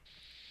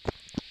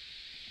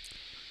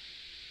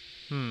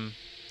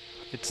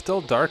It's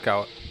still dark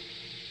out.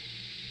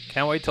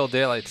 Can't wait till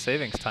daylight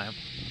savings time.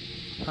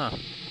 Huh.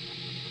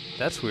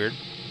 That's weird.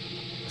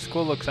 The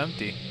school looks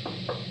empty.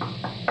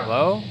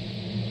 Hello?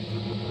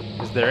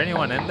 Is there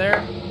anyone in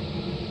there?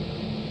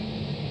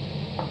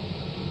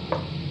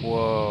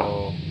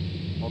 Whoa.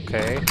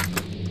 Okay.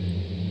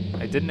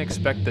 I didn't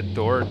expect the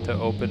door to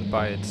open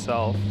by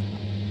itself.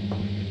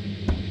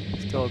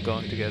 Still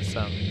going to get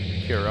some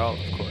Purell,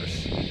 of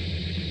course.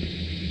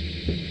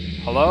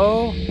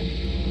 Hello?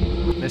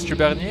 Mr.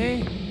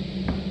 Bernier?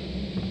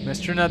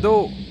 Mr.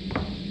 Nadeau?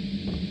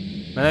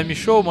 Madame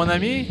Michaud, mon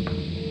ami?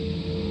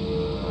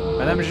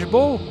 Madame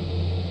Gibault?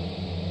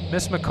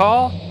 Miss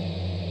McCall?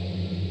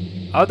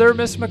 Other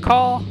Miss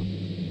McCall?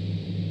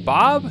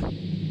 Bob?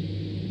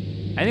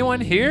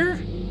 Anyone here?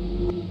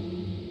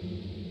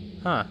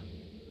 Huh.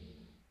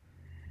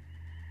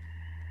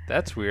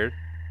 That's weird.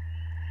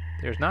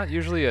 There's not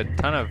usually a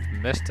ton of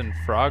mist and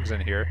frogs in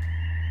here,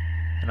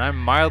 and I'm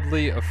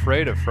mildly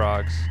afraid of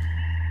frogs.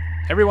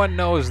 Everyone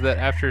knows that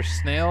after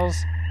snails,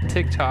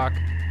 TikTok,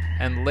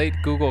 and late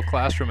Google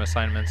Classroom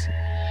assignments,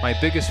 my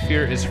biggest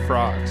fear is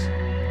frogs.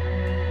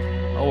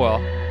 Oh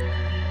well.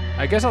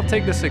 I guess I'll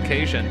take this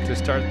occasion to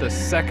start the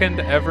second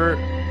ever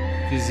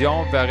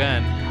Vision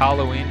Varennes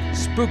Halloween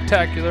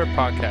Spooktacular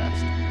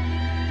podcast.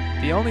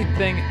 The only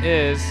thing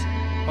is,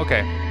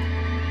 okay,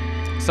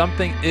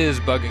 something is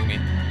bugging me.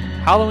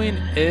 Halloween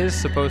is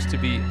supposed to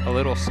be a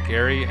little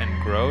scary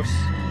and gross,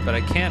 but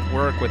I can't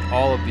work with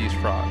all of these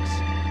frogs.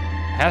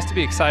 It has to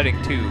be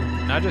exciting too,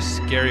 not just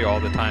scary all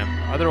the time.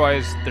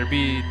 Otherwise, there'd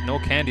be no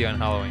candy on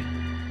Halloween.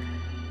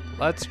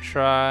 Let's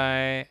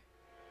try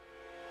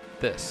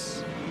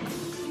this.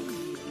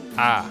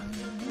 Ah,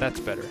 that's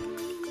better.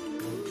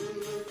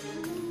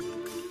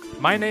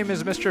 My name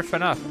is Mr.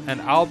 Fanuff,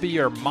 and I'll be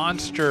your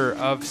monster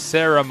of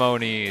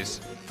ceremonies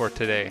for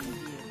today.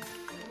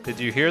 Did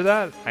you hear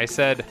that? I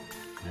said,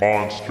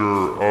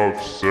 Monster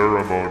of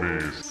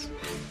Ceremonies.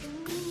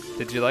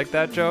 did you like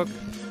that joke?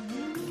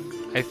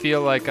 I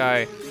feel like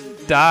I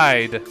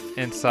died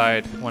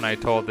inside when I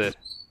told it.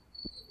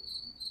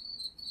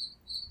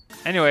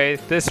 Anyway,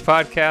 this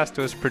podcast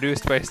was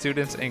produced by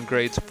students in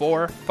grades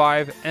 4,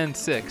 5, and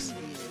 6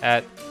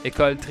 at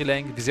École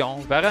Trilingue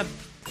Vision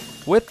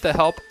Varennes, with the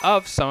help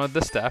of some of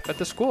the staff at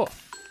the school.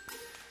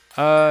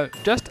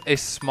 Just a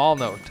small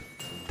note.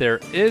 There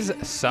is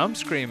some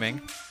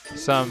screaming,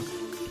 some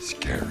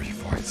scary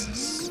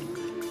voices,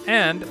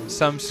 and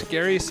some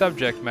scary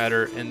subject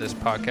matter in this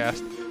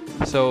podcast,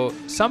 so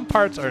some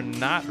parts are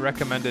not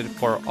recommended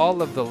for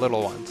all of the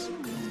little ones.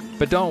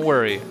 But don't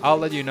worry, I'll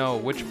let you know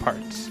which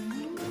parts.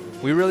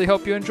 We really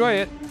hope you enjoy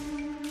it.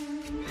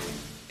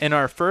 In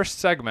our first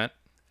segment,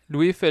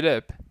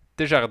 Louis-Philippe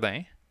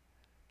Desjardins,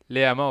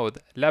 Léa Maude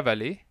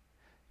Lavallée,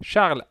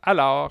 Charles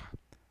Allard,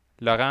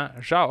 Laurent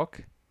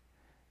Jacques,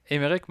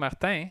 Émeric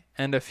Martin,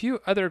 and a few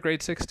other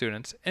grade 6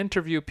 students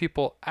interview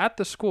people at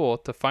the school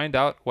to find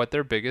out what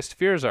their biggest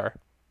fears are.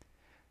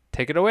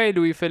 Take it away,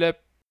 Louis-Philippe.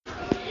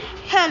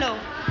 Hello,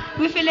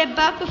 Louis-Philippe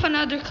back with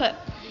another clip.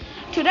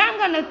 Today I'm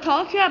going to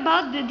talk to you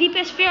about the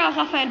deepest fear of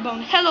Raphaël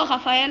Beaune. Hello,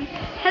 Raphaël.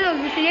 Hello,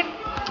 Louis-Philippe.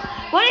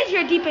 What is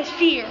your deepest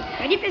fear?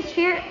 My deepest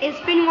fear is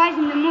Pennywise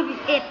in the movie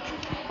It.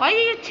 Why do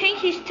you think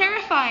he's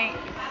terrifying?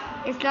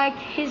 It's like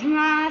his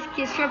mask,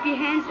 his sharpie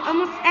hands,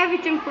 almost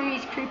everything for me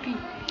is creepy.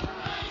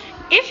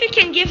 If you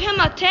can give him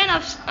a 10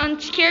 on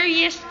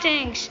scariest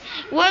things,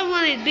 what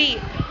will it be?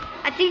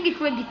 I think it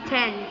would be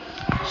 10.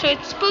 So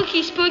it's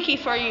spooky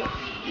for you.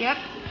 Yep.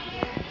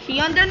 See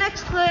you on the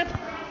next clip.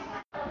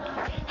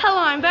 Hello,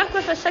 I'm back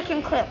with a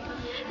second clip.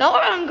 Now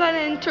I'm going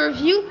to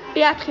interview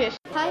Beatrice.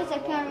 Hi,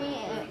 Zachary.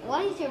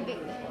 What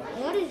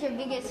is your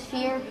biggest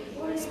fear?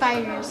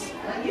 Spiders.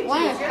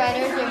 Why are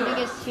spiders your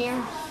biggest fear?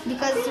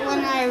 Because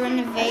when I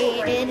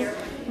renovated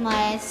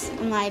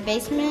my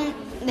basement,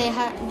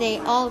 they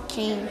all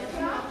came.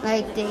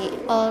 Like they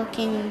all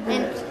came in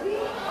groups.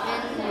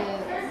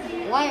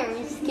 And why are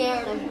you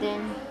scared of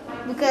them?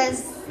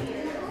 Because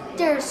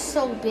they're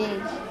so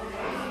big.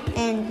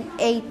 And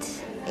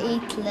eight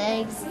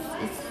legs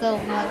is so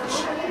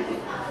much.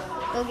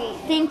 Okay,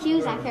 thank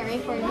you, Zachary,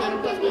 for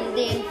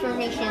the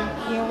information.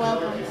 You're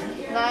welcome.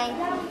 Bye.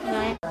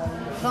 Bye.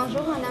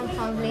 Bonjour, Madame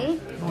Tremblay.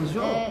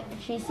 Bonjour.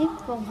 Je suis ici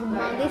pour vous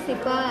demander c'est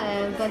quoi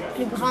votre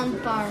plus grande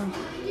peur.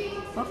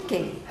 OK.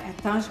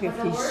 Attends, je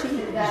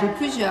réfléchis. J'ai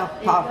plusieurs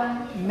peurs,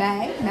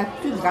 mais ma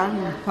plus grande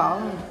peur,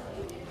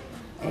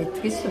 elle est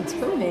triste un petit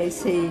peu, mais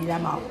c'est la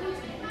mort.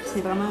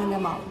 C'est vraiment la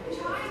mort.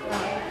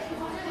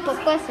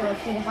 Pourquoi c'est votre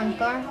plus grande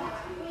peur?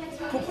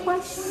 Pourquoi?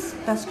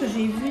 Parce que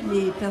j'ai vu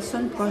des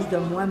personnes proches de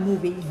moi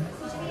mourir.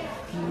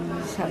 Puis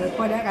ça n'avait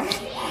pas l'air...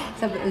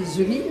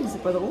 Je ris, mais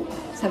c'est pas drôle.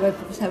 Ça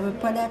avait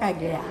pas l'air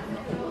agréable.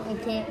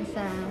 Ok,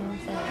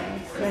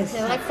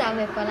 c'est vrai que ça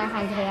avait pas l'air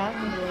agréable.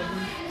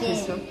 C'est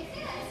ça.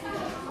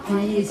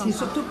 Puis c'est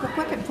surtout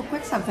pourquoi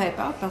que ça me fait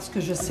peur, parce que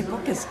je sais pas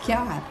qu'est-ce qu'il y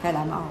a après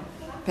la mort.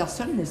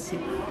 Personne ne sait.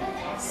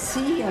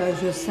 Si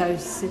je sais,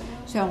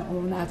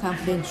 on entend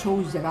plein de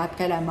choses,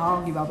 après la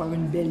mort, il va y avoir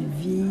une belle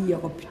vie, il n'y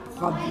aura plus de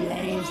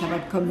problème, ça va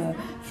être comme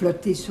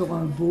flotter sur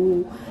un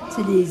beau. Tu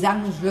sais, les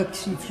anges là,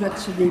 qui flottent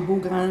sur des beaux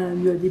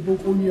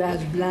gros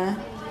nuages blancs,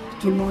 puis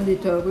tout le monde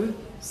est heureux.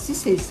 Si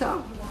c'est ça,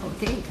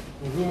 OK.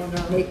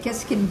 Mais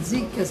qu'est-ce qui me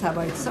dit que ça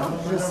va être ça?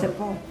 Je ne sais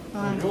pas.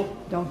 Donc,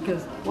 donc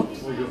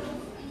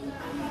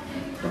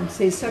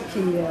c'est ça qui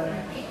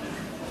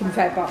me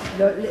fait peur.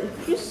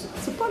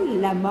 C'est pas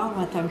la mort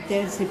en tant que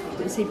telle,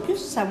 c'est plus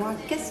savoir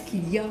qu'est-ce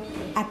qu'il y a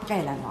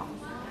après la mort.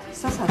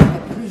 Ça serait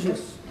plus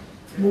juste.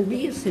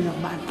 Mourir, c'est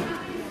normal.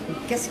 Et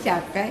qu'est-ce qu'il y a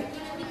après?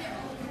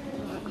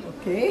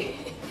 OK.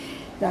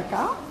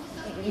 D'accord?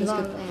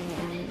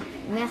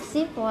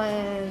 Merci pour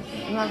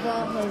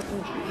m'avoir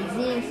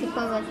dit c'est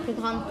quoi votre plus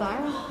grande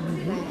peur.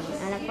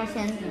 À la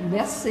prochaine.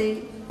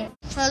 Merci.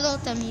 Hello,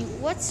 Tammy.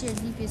 What's your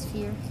deepest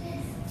fear?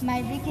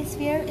 My biggest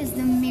fear is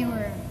the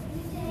mirror.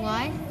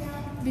 Why?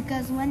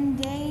 Because one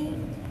day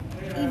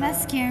Eva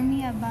scared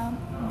me about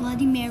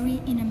Bloody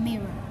Mary in a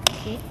mirror.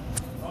 Okay.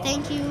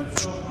 Thank you.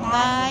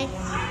 Bye.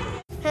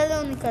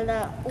 Hello,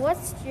 Nicola.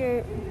 What's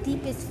your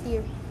deepest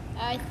fear?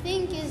 I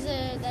think is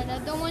that I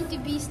don't want to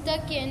be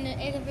stuck in an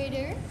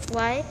elevator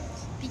Why?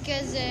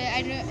 because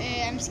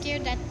I'm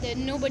scared that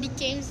nobody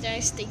comes that I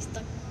stay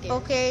stuck there.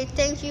 Okay,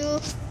 thank you.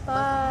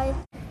 Bye.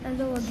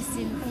 Hello,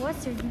 Augustine.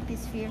 What's your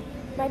deepest fear?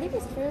 My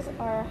deepest fears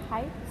are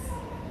heights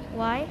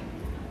Why?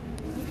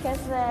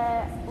 because,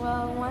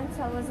 once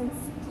I was in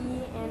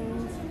ski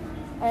and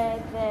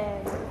the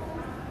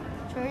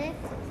Sorry?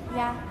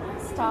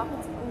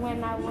 stopped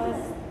when I was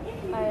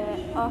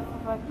off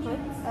of a cliff.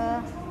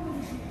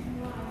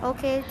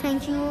 Okay,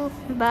 thank you.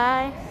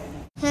 Bye.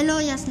 Hello,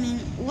 Yasmin.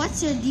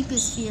 What's your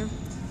deepest fear?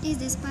 Is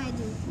the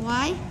spider.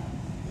 Why?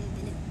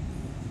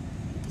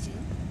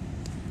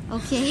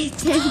 Okay,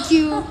 thank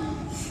you.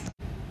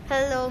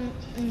 Hello,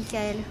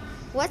 Michael.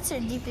 What's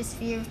your deepest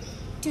fear?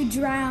 To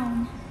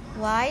drown.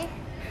 Why?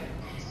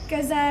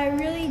 Because I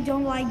really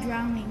don't like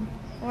drowning.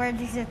 Where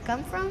does it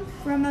come from?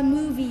 From a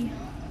movie.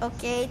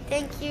 Okay,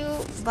 thank you.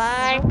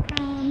 Bye.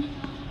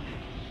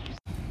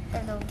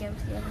 Hello,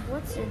 Gabrielle.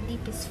 What's your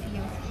deepest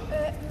fear?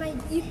 My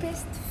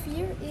deepest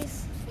fear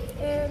is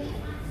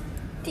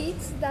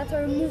teeth that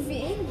are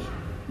moving,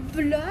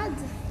 blood,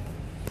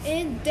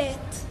 and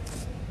death.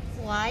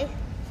 Why?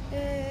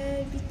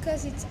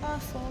 Because it's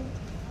awful.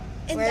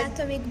 And Where- the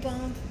atomic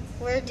bomb.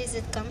 Where does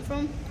it come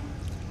from?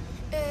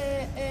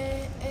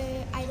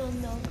 I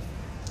don't know.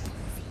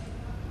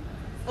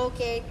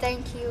 Okay,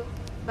 thank you.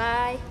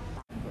 Bye.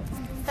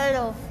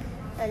 Hello,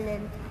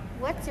 Ellen.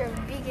 What's your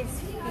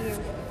biggest fear?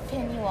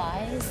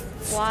 Pennywise,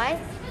 Why?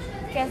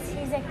 because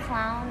he's a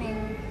clown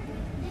and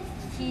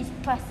he's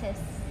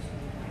possessed.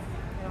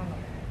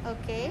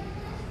 Okay.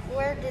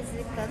 Where does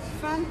it come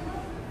from?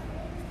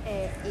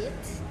 It.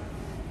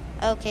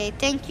 Okay,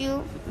 thank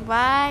you.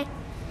 Bye.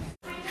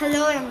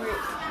 Hello, Emery.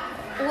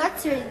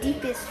 What's your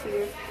deepest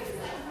fear?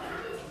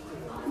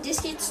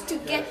 Just it's to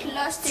get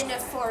lost in a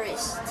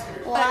forest.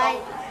 Why?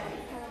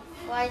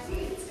 Why?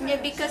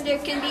 Yeah, because there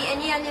can be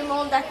any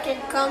animal that can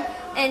come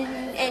and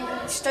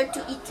start to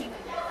eat you.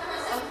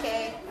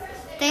 Okay.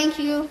 Thank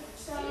you.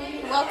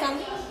 Welcome.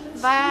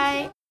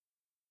 Bye.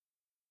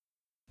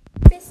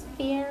 This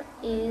fear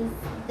is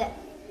death.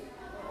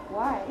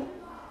 Why?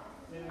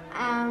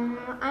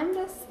 I'm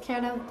just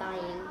scared of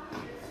dying.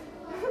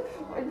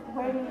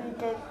 Where do you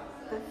get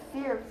the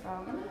fear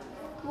from?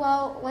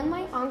 Well, when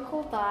my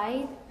uncle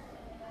died,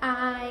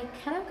 I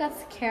kind of got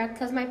scared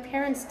because my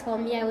parents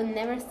told me I would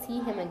never see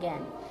him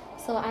again.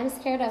 So I'm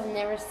scared of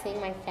never seeing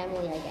my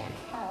family again.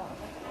 Oh,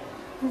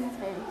 this is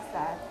very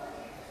sad.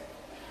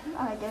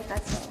 Oh, I guess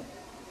that's all.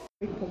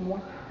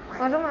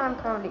 Bonjour Madame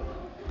Tremblay.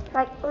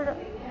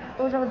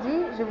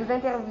 Aujourd'hui, je vous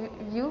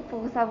interview pour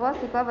vous savoir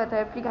c'est quoi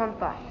votre plus grande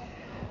peur.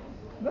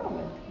 Bon,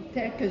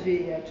 tel que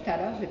tout à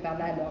l'heure, j'ai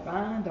parlé à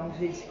Laurent, donc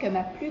j'ai dit que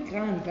ma plus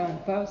grande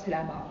peur, c'est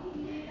la mort.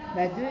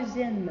 Ma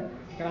deuxième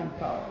grande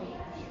peur,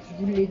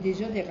 je vous l'ai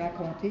déjà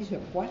raconté, je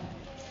crois,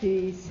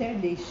 c'est celle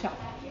des chats.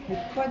 Mais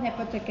pas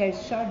n'importe quel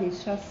chat, des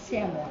chats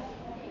siamois.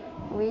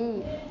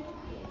 Oui.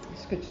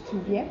 Est-ce que tu te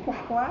souviens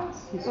pourquoi?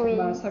 C'est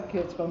sûrement ça que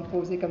tu vas me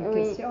poser comme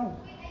question.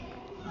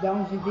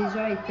 Donc, j'ai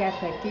déjà été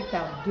attaquée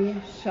par 2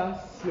 chats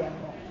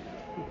siamois.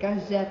 Et quand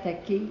je dis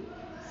attaquée,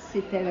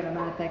 c'était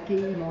vraiment attaqué.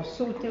 Ils m'ont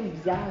sauté au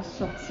visage,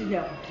 sorti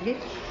leurs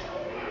griffes.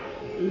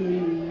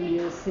 Et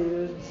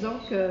disons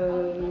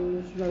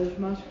que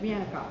je m'en souviens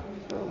encore.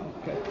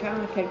 Donc,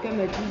 quand quelqu'un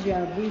me dit j'ai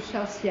un beau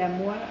chat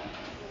siamois,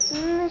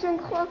 Je ne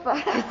crois pas.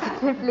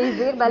 C'est un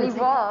plaisir d'aller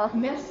voir.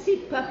 Merci,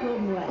 pas pour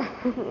moi.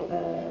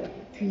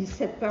 Puis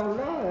cette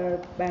peur-là,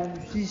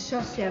 je dis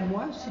chat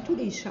siamois, c'est tous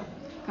les chats.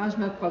 Quand je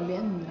me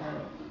promène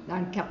dans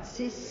le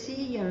quartier,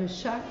 s'il y a un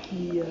chat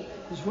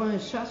je vois un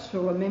chat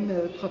sur le même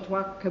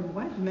trottoir que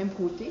moi, du même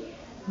côté,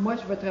 moi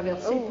je vais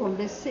traverser pour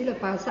laisser le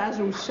passage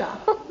au chat.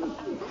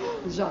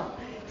 Genre,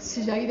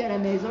 si j'arrive à la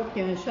maison et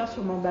qu'il y a un chat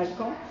sur mon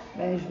balcon,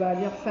 Ben, je vais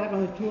aller refaire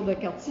un tour de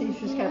quartier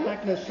jusqu'à temps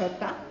que le chat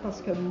tape,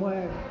 parce que moi,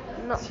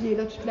 s'il est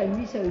là toute la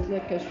nuit, ça veut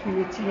dire que je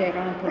suis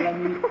itinérante pour la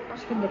nuit.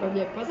 Je ne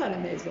reviens pas à la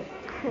maison.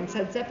 Donc,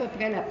 ça dit à peu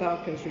près la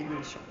peur que j'ai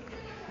des chats.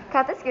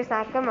 Quand est-ce que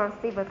ça a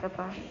commencé, votre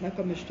peur? Ben,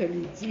 comme je te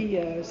l'ai dit,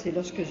 c'est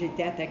lorsque j'ai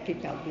été attaquée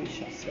par 2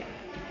 chats.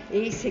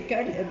 Et c'est que,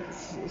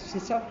 c'est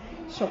ça,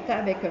 je sortais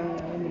avec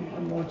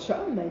mon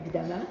chum,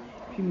 évidemment.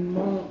 Puis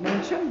mon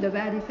chum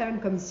devait aller faire une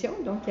commission,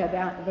 donc il avait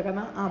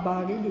vraiment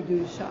embarré les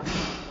 2 chats.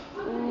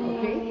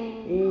 OK?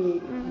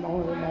 Et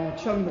mon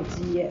chum me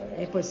dit,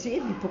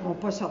 impossible, ils ne pourront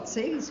pas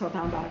sortir, ils sont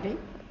embarrés.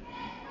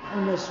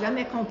 On n'a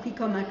jamais compris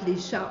comment que les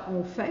chats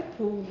ont fait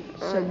pour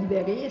se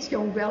libérer. Est-ce qu'ils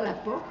ont ouvert la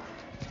porte?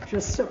 Je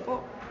ne sais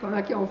pas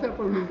comment ils ont fait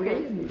pour l'ouvrir,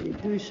 mais les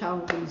 2 chats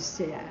ont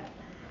réussi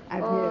à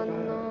venir.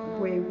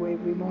 Oui.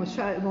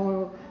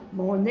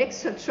 Mon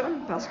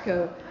ex-chum, parce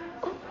que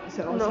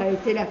ça a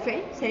été la fin.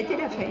 J'ai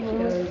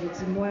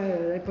dit, moi,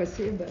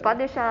 impossible. Pas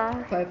de chat.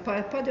 Pas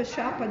de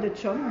chat, pas de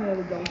chum.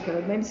 Donc,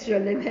 même si je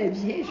l'aimais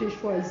bien, j'ai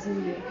choisi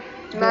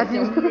de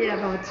terminer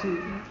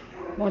l'aventure.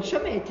 Mon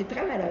chum a été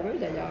très malheureux,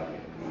 d'ailleurs.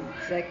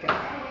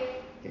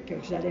 Il disait que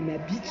j'allais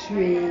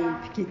m'habituer,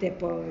 puis qu'il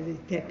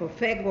n'était pas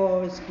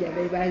féroce, puis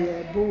il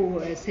avait beau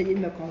essayer de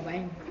me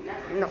convaincre.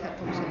 Non. Ça ne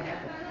fonctionnait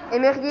pas.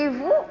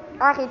 Aimeriez-vous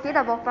arrêter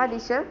d'avoir peur des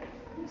chats?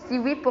 Si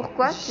oui,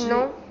 pourquoi?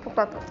 Sinon,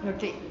 pourquoi pas?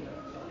 OK.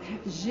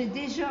 J'ai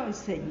déjà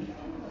essayé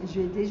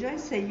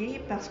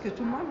parce que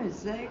tout le monde me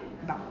disait,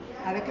 bon,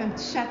 avec un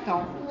petit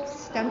chaton,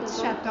 si t'as un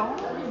petit chaton,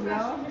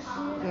 là,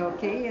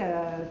 OK,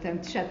 t'as un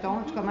petit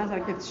chaton, tu commences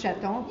avec le petit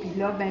chaton, puis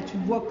là, ben, tu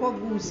ne le vois pas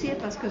grossir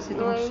parce que c'est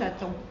ton petit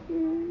chaton.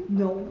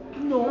 Non.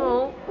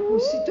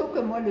 Aussitôt que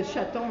moi, le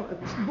chaton, une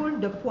petite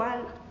boule de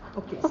poil,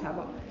 OK, ça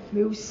va.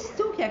 Mais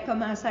aussitôt qu'il a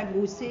commencé à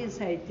grossir,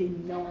 ça a été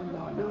non.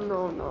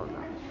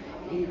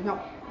 Et non,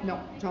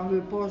 j'en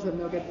veux pas, je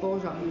n'aurais pas,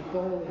 j'en veux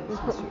pas,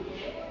 c'est sûr.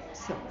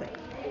 Certain.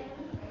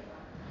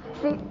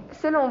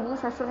 Selon vous,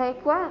 ça serait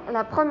quoi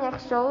la première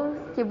chose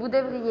que vous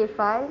devriez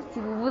faire si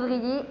vous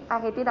voudriez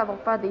arrêter d'avoir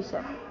peur des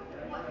chats?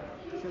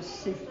 Je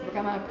sais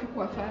vraiment plus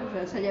quoi faire.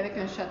 J'ai essayé avec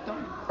un chaton.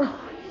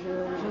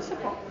 Je sais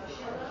pas.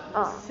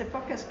 Je sais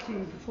pas qu'est-ce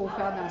qu'il faut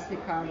faire dans ces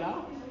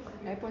cas-là.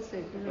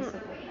 Impossible, je sais pas.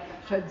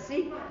 Je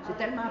dis, j'ai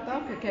tellement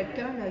peur que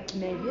quelqu'un qui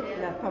m'invite,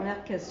 la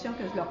première question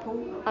que je leur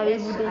pose,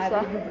 avez-vous des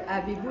chats?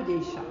 Avez-vous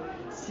des chats?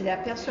 Si la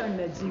personne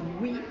me dit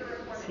oui,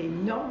 c'est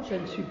non, je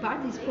ne suis pas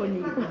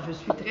disponible. Je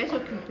suis très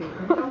occupée.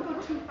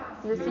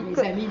 Mes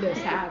amis le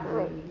savent.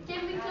 Donc, je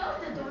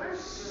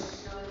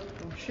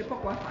ne sais pas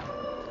quoi faire.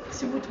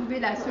 Si vous trouvez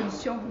la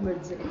solution, vous me le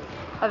direz.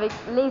 Avec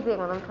plaisir,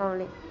 Mme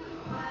Tremblay.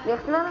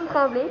 Merci, Mme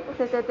Tremblay, pour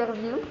cette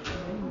interview.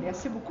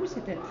 Merci beaucoup,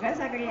 c'était très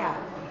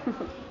agréable. Au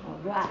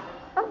revoir.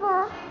 Au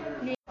revoir.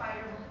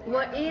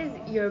 What is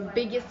your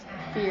biggest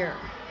fear?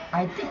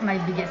 I think my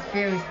biggest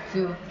fear is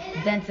to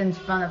dance in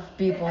front of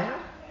people.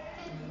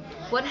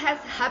 What has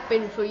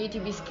happened for you to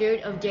be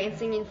scared of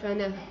dancing in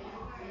front of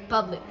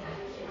public?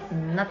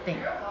 Nothing.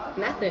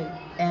 Nothing.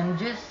 I'm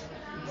just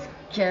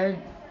scared.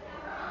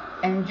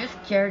 I'm just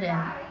scared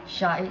and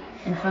shy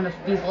in front of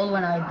people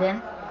when I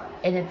dance,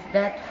 and it's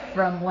that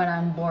from when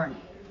I'm born.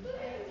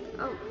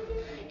 Oh.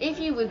 If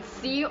you would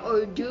see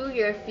or do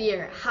your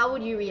fear, how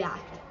would you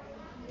react?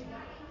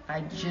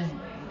 I just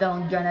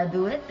don't gonna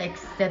do it,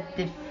 except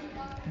if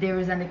there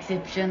is an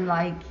exception,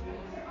 like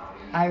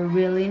I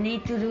really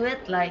need to do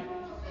it, like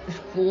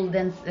school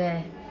dance.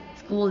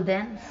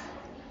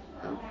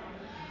 Oh.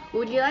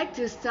 Would you like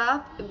to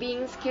stop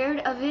being scared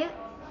of it?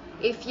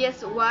 If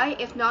yes, why?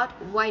 If not,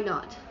 why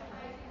not?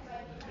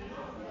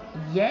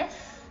 Yes,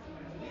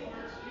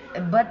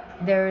 but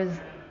there is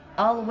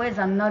always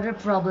another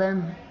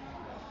problem.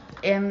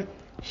 I'm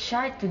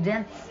shy to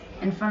dance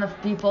in front of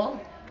people,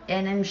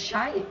 and I'm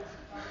shy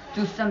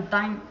to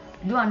sometimes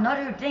do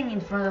another thing in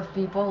front of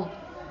people.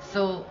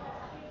 So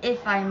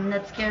if I'm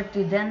not scared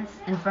to dance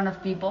in front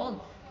of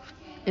people,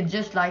 it's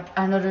just like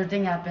another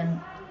thing happened.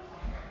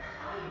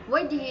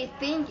 What do you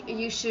think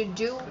you should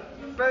do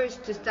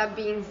first to stop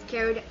being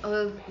scared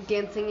of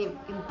dancing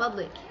in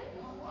public?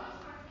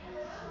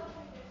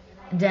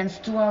 Dance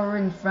 2 hours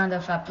in front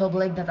of a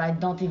public that I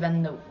don't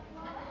even know.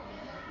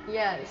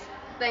 Yes,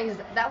 thanks.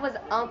 That was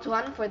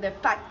Antoine for the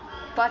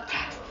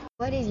podcast.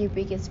 What is your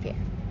biggest fear?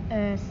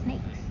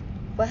 Snakes.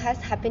 What has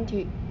happened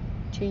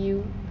to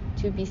you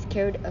to be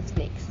scared of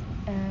snakes?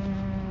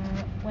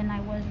 When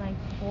I was like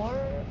 4,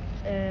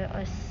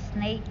 a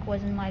snake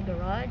was in my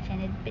garage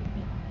and it bit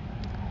me.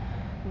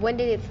 When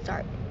did it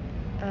start?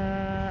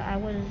 I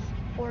was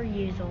 4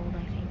 years old,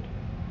 I think.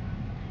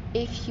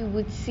 If you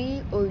would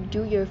see or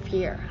do your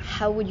fear,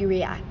 how would you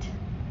react?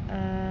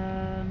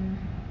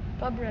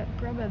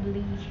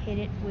 Probably hit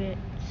it with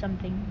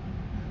something.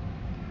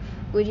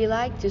 Would you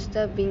like to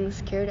stop being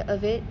scared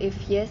of it?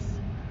 If yes,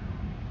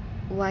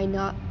 why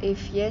not?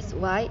 If yes,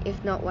 why?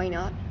 If not, why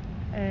not?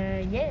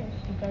 Yes,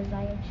 because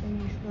I actually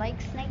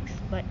like snakes,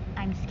 but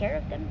I'm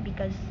scared of them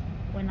because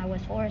when I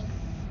was 4,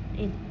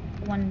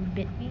 one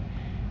bit me.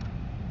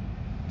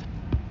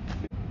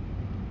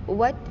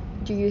 What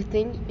do you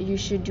think you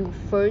should do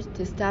first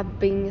to stop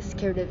being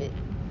scared of it?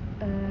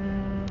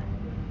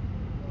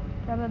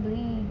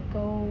 probably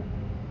go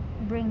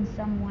bring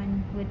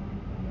someone with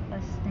a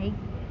snake,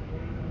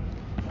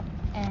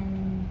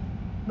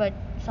 but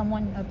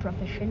someone a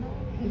professional,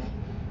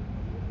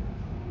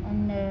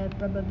 and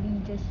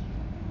probably just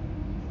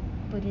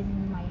put it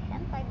in my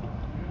hand, I think.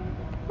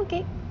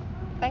 Okay,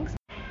 thanks.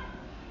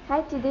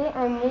 Hi, today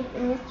I'm with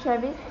Miss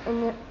Travis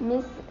and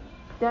Miss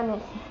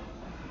Dennis.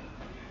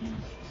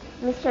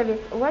 Miss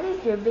Travis, what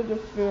is your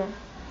biggest fear?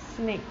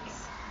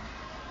 Snakes.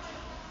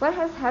 What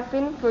has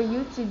happened for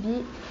you to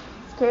be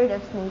scared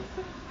of snakes?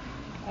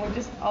 I've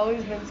just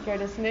always been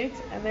scared of snakes,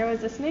 and there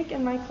was a snake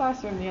in my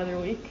classroom the other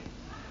week.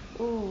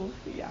 Ooh.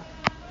 Yeah.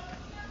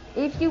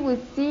 If you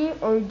would see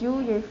or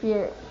do your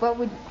fear,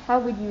 how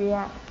would you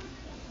react?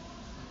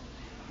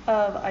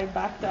 I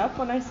backed up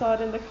when I saw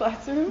it in the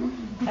classroom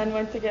and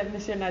went to get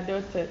Monsieur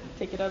Nadeau to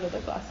take it out of the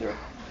classroom.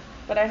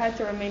 But I had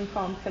to remain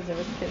calm because it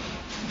was kids.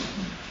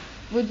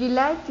 Would you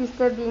like to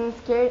stop being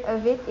scared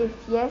of it? If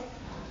yes,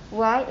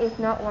 why? If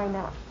not, why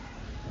not?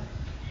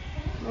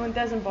 Well, it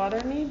doesn't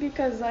bother me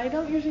because I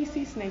don't usually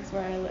see snakes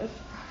where I live.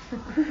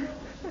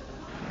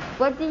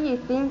 What do you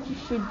think you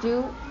should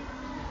do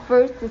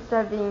first to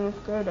stop being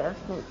scared of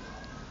snakes?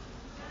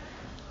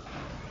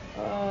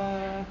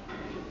 I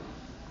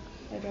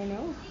don't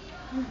know.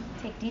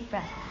 Take deep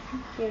breaths.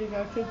 There you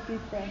go, take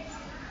deep breaths.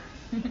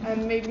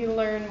 And maybe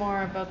learn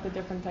more about the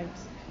different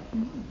types.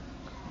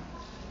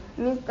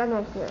 Miss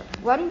Dana here,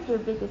 what is your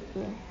biggest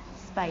fear?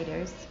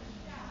 Spiders.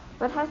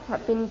 What has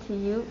happened to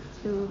you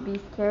to be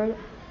scared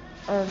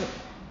of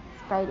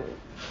spiders?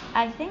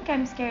 I think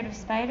I'm scared of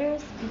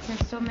spiders because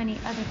so many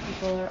other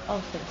people are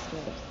also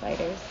scared of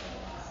spiders.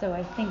 So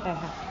I think I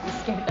have to be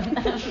scared of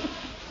them.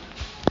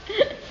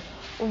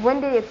 When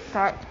did it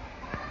start?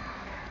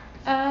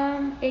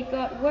 It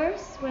got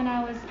worse when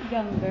I was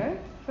younger,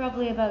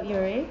 probably about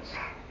your age.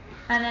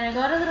 And then it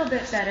got a little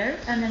bit better,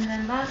 and then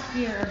the last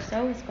year or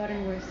so it's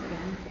gotten worse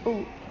again.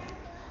 Ooh.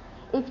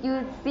 If you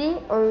would see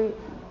or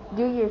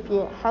do your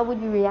fear, how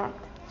would you react?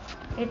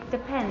 It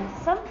depends.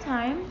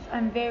 Sometimes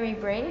I'm very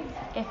brave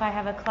if I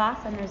have a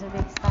class and there's a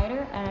big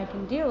spider and I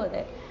can deal with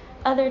it.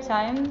 Other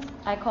times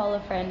I call a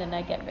friend and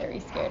I get very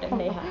scared and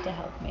they have to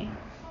help me.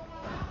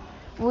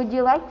 Would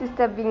you like to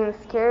stop being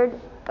scared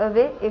of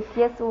it? If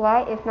yes,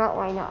 why? If not,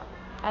 why not?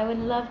 I would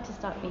love to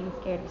stop being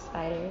scared of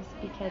spiders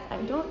because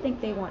I don't think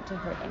they want to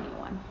hurt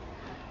anyone.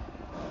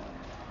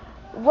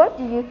 What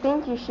do you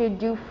think you should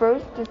do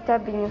first to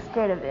stop being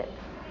scared of it?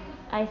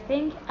 I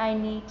think I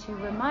need to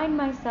remind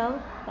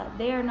myself that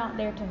they are not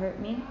there to hurt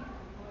me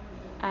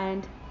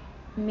and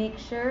make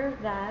sure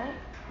that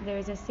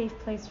there's a safe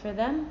place for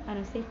them and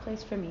a safe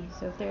place for me.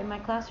 So if they're in my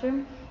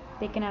classroom,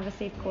 they can have a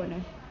safe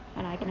corner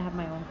and I can have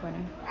my own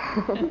corner.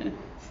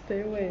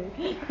 Stay away.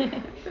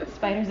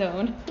 Spider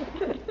zone.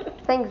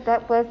 Thanks,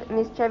 that was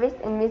Miss Travis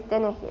and Miss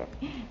Dana here.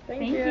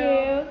 Thank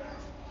you.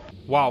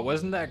 Wow,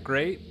 wasn't that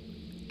great?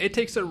 It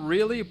takes a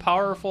really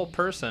powerful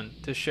person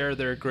to share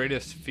their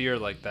greatest fear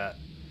like that.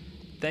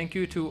 Thank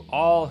you to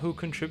all who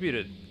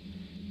contributed.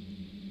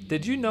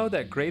 Did you know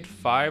that grade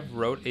 5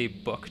 wrote a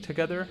book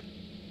together?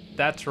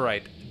 That's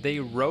right, they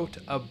wrote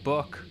a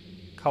book,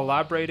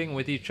 collaborating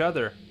with each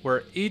other,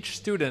 where each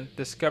student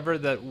discovered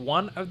that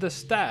one of the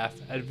staff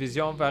at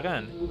Vision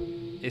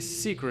Varennes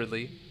is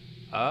secretly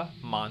a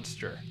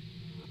monster.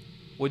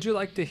 Would you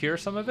like to hear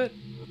some of it?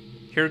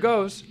 Here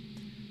goes.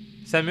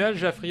 Samuel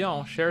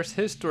Jaffrion shares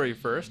his story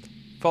first,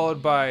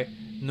 followed by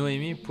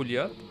Noémie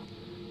Pouliot,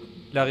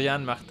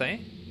 Lauriane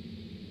Martin,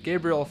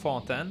 Gabriel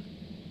Fontaine,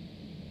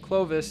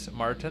 Clovis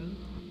Martin,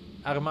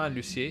 Armand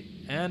Lucier,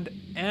 and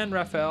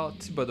Anne-Raphaël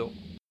Thibodeau.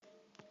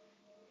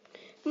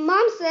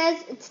 Mom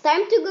says it's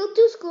time to go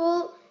to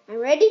school. I'm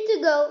ready to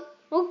go.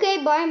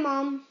 Okay, bye,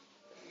 Mom.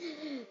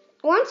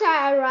 Once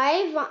I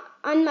arrive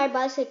on my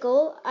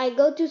bicycle, I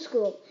go to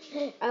school.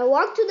 I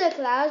walk to the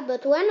class,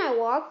 but when I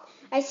walk,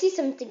 I see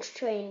something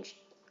strange.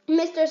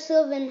 Mr.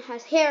 Sylvan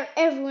has hair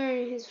everywhere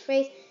in his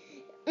face.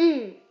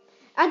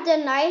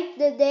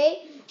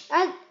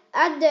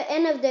 At the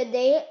end of the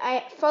day,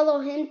 I follow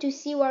him to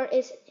see where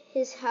is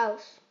his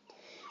house.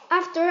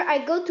 After, I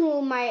go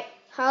to my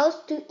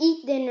house to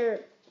eat dinner.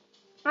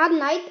 At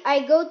night, I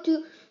go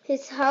to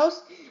his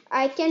house.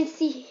 I can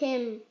see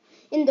him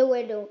in the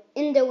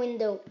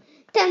window.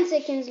 10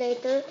 seconds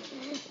later,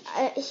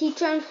 he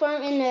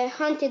transformed in a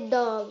hunted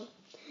dog.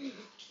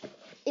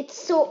 It's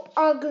so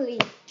ugly.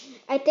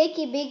 I take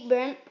a big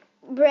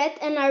breath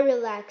and I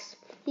relax.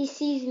 He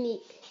sees me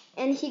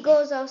and he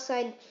goes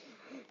outside.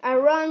 I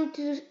run.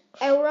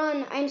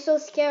 I'm so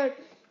scared.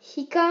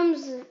 He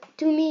comes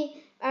to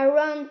me. I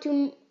run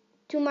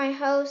to my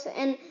house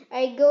and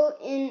I go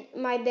in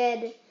my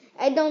bed.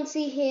 I don't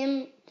see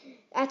him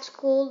at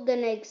school the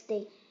next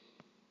day.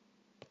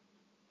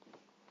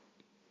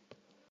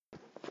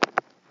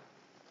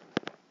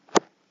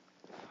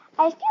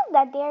 I feel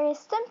that there is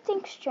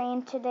something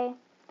strange today.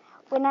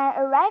 When I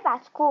arrive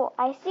at school,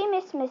 I see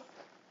Miss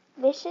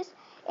Vicious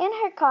in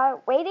her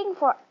car waiting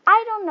for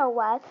I don't know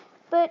what,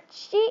 but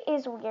she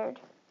is weird.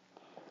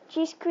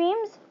 She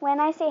screams when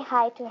I say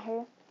hi to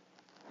her.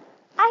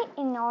 I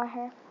ignore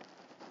her.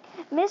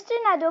 Mr.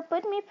 Nadeau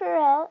put me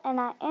Purell and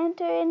I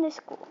enter in the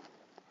school.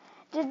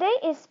 The day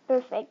is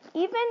perfect,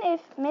 even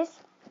if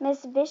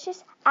Miss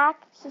Vicious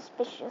acts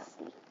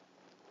suspiciously.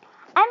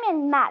 I'm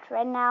in math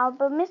right now,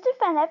 but Mr.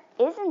 Fanep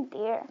isn't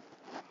there.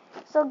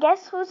 So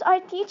guess who's our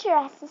teacher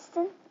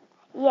assistant?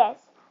 Yes,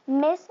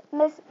 Miss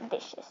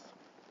Vicious.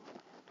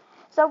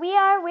 So we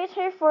are with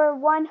her for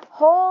 1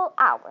 whole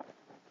hour.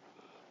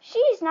 She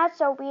is not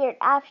so weird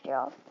after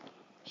all.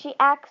 She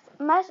acts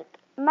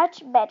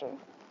much better.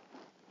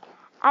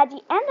 At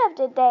the end of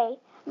the day,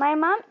 my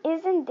mom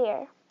isn't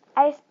there.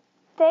 I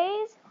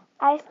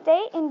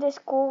stay in the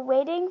school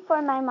waiting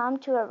for my mom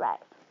to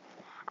arrive.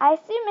 I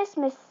see Miss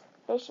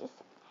Vicious.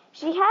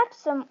 She has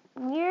some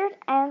weird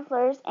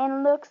antlers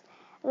and looks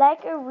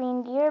like a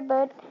reindeer,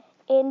 but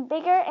in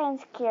bigger and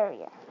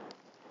scarier.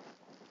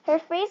 Her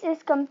face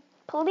is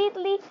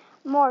completely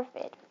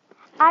morphed.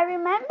 I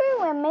remember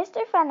when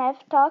Mr. Fanef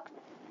talked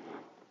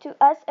to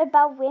us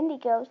about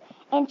Wendigos,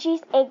 and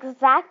she's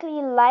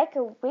exactly like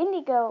a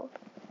Wendigo.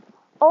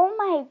 Oh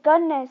my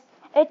goodness,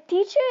 a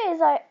teacher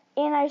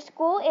in our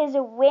school is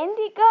a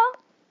Wendigo?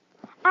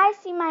 I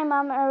see my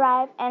mom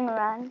arrive and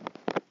run.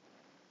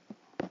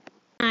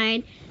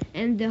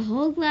 And the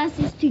whole class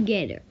is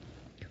together.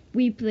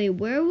 We play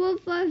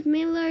Werewolf of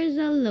Miller's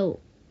Law.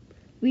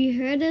 We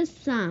heard a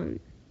sound.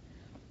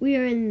 We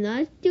are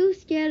not too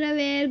scared of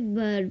it,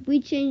 but we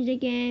changed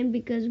again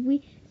because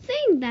we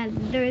think that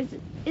there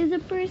is a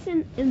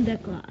person in the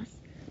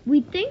class.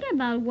 We think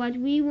about what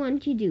we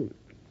want to do.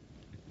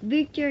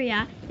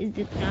 Victoria is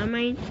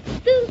determined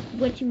to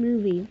watch a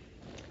movie.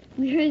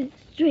 We heard a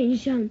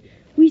strange sound.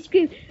 We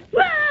scream,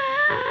 "Wah!"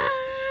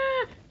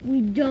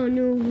 We don't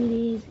know who it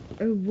is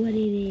or what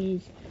it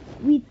is.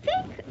 We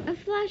take a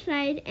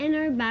flashlight and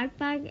our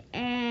backpack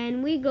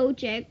and we go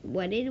check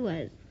what it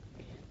was.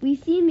 We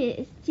see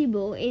Miss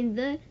Thibault in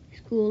the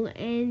school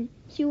and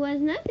she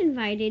was not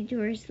invited to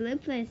her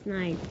sleepless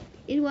night.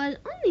 It was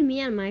only me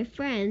and my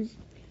friends.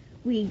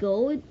 We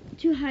go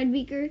to hide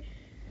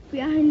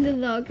behind the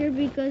locker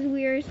because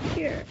we are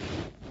scared.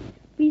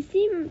 We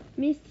see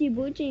Miss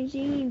Thibault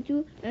changing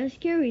into a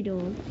scary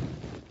doll.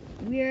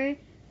 We are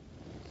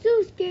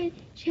so scared.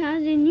 She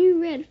has a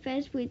new red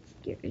face with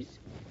scars.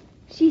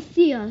 She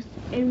sees us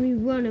and we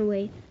run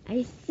away.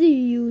 I see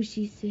you,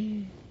 she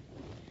said.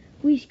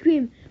 We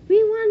scream,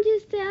 we want to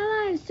stay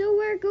alive, so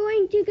we're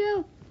going to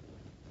go.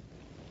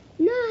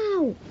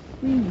 No!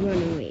 We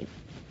run away.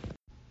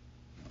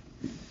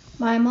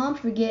 My mom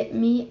forget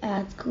me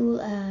at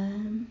school.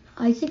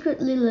 I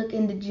secretly look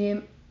in the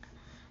gym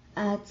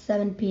at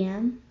 7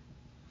 p.m.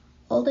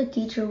 All the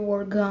teachers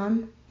were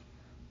gone,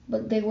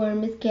 but they were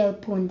Miss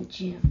Calpo in the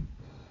gym.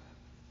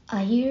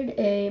 I heard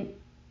a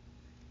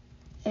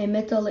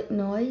metallic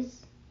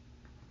noise.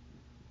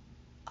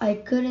 I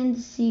couldn't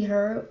see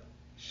her.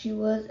 She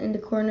was in the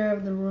corner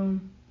of the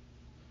room,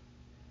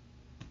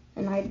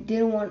 and I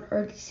didn't want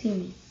her to see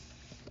me.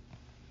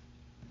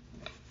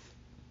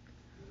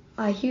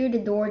 I hear the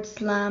door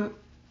slam.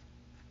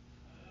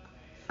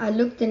 I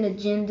looked in the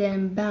gym,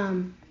 then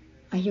bam,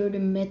 I hear the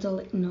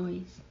metallic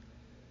noise.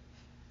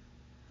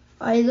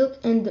 I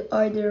looked in the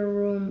other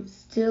room,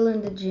 still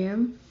in the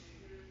gym.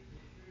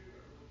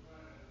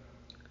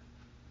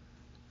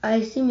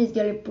 I see Miss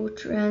Galipo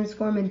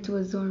transform into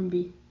a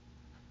zombie.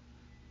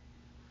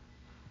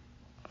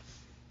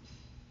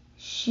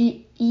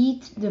 She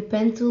eats the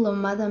pencil of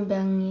Madame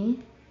Bernier.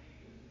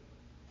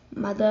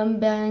 Madame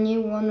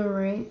Bernier run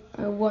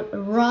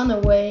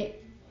away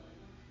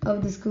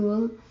of the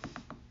school,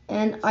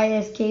 and I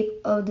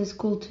escaped of the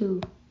school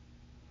too.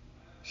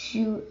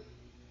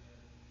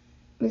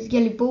 Miss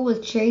Galipo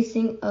was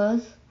chasing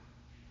us,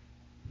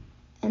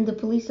 and the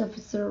police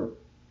officer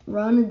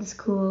ran the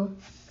school.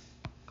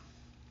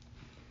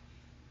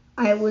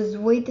 I was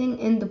waiting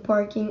in the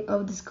parking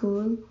of the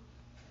school.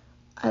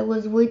 I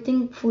was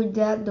waiting for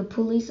the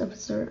police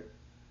officer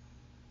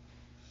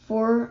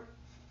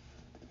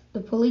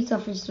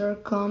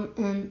come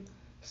and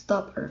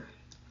stop her.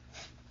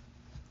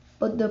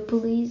 But the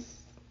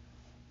police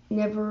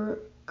never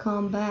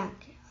come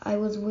back. I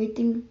was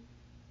waiting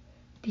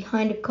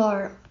behind a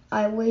car.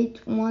 I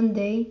wait one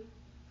day,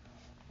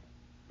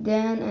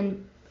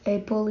 then a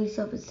police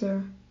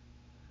officer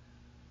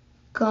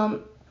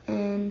come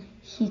and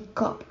he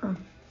caught her.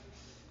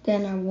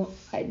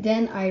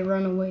 Then I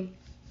run away.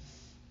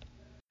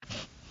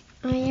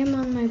 I am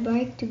on my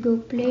bike to go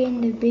play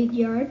in the big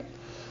yard.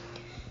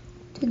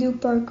 To do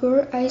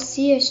parkour, I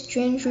see a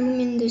strange room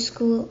in the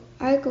school.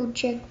 I go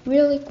check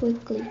really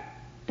quickly.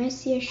 I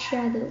see a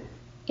shadow.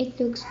 It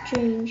looks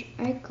strange.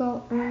 I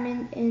call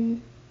Armin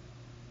and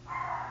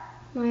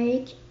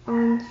Mike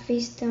on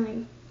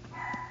FaceTime.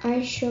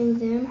 I show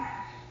them.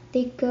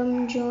 They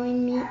come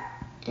join me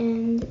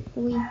and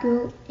we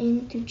go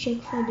in to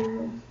check for the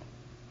room.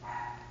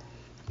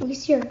 We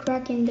see a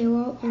crack in the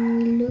wall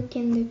and we look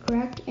in the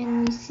crack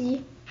and we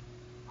see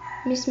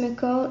Miss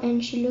McCall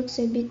and she looks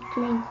a bit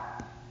green.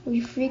 We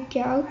freak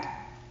out.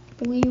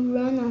 We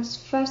run as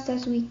fast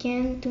as we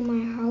can to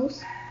my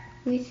house.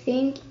 We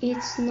think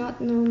it's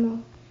not normal.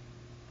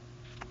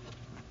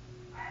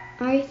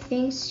 I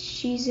think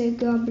she's a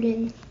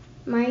goblin.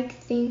 Mike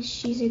thinks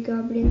she's a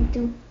goblin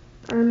too.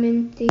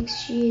 Armin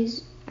thinks she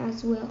is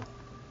as well.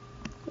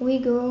 We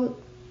go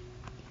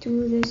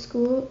to the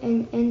school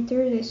and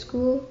enter the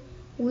school.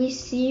 We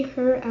see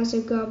her as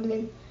a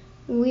goblin.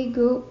 We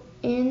go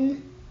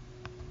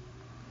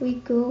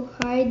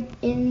hide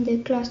in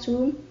the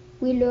classroom.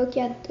 She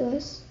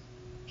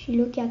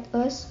look at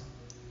us.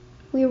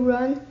 We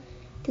run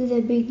to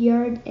the big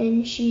yard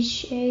and she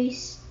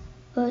chases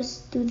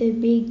us to the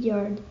big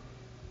yard.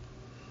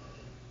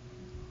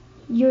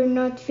 You're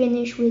not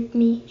finished with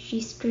me,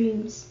 she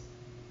screams.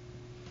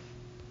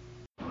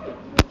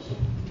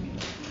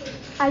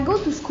 I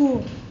go to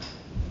school.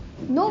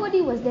 Nobody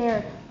was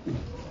there.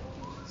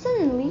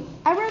 Suddenly,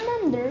 I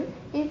remember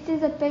it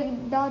is a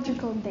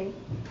pedagogical day.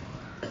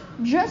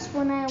 Just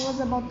when I was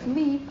about to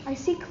leave, I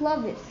see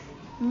Clovis,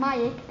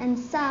 Mike, and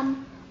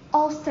Sam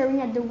all staring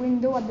at the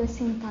window at the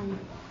same time.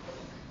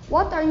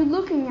 What are you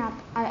looking at?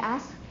 I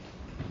ask.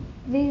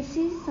 They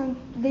say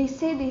they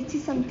see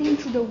something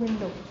through the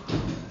window.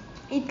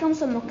 It comes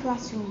from a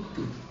classroom.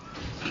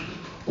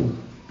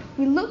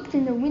 We looked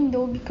in the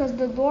window because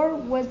the door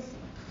was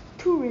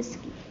too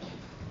risky.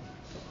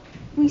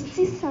 We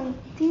see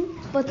something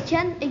but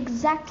can't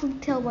exactly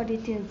tell what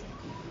it is.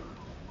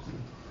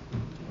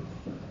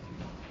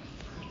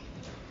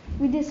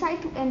 We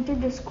decide to enter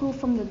the school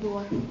from the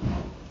door.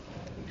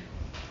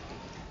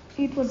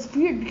 It was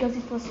weird because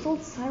it was so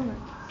silent.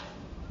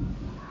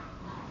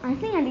 I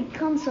think that it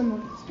comes from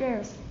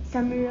upstairs,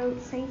 Samuel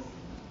says.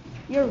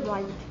 You're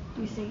right,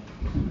 we say.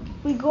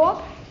 We go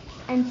up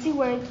and see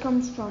where it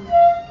comes from.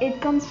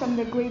 It comes from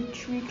the grade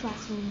 3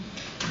 classroom.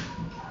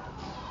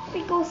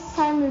 We go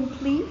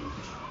silently.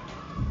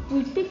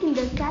 We peek in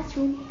the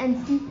classroom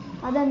and see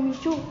Madame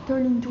Michaud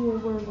turn into a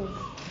werewolf.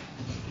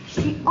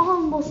 She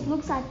almost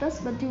looks at us,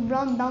 but we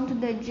run down to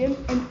the gym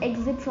and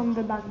exit from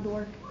the back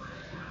door.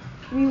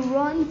 We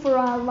run for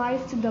our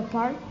lives to the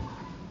park.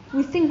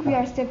 We think we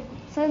are safe.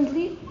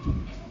 Suddenly,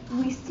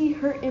 we see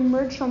her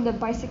emerge from the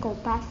bicycle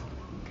path.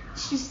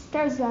 She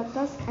stares at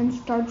us and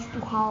starts to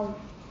howl.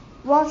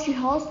 While she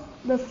howls,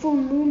 the full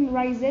moon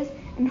rises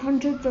and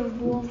hundreds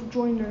of wolves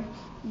join her.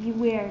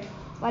 Beware,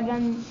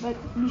 Madame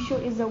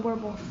Michaud is a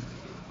werewolf.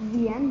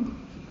 The end.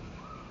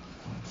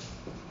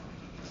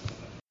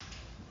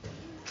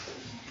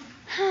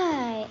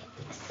 Hi,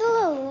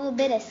 still a little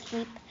bit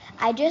asleep.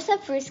 I dress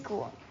up for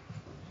school.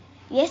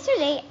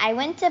 Yesterday, I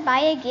went to buy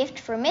a gift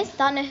for Miss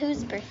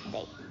Donahue's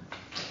birthday.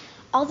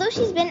 Although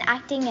she's been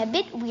acting a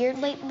bit weird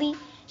lately,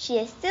 she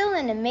is still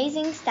an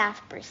amazing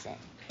staff person.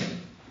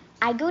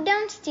 I go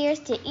downstairs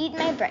to eat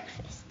my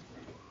breakfast.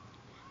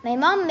 My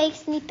mom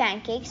makes me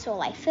pancakes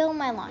while I fill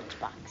my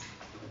lunchbox.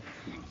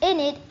 In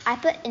it, I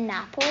put an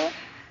apple,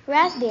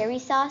 raspberry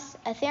sauce,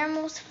 a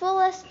thermos full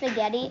of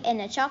spaghetti,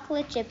 and a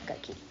chocolate chip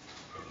cookie.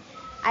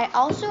 I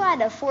also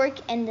add a fork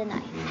and a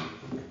knife.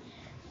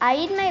 I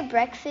eat my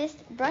breakfast,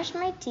 brush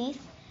my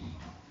teeth,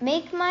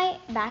 make my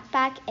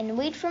backpack, and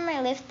wait for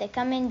my lift to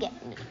come and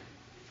get me.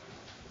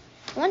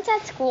 Once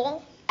at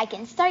school, I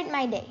can start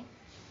my day.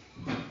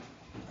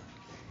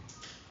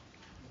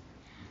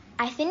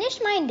 I finish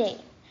my day,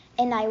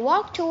 and I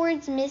walk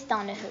towards Miss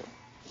Donahue.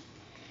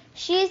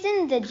 She is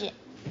in the gym.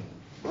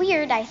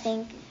 Weird, I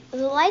think. The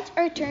lights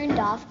are turned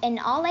off, and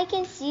all I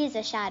can see is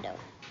a shadow.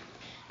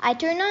 I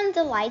turn on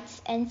the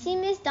lights and see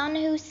Miss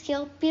Donahue's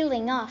skill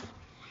peeling off.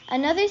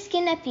 Another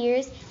skin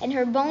appears, and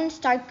her bones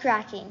start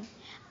cracking.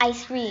 I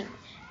scream,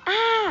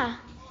 "Ah!"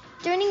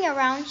 Turning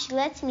around, she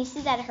lets me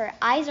see that her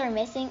eyes are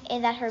missing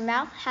and that her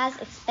mouth has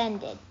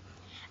expanded.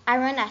 I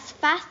run as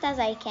fast as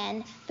I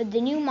can, but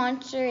the new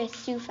monster is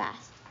too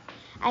fast.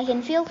 I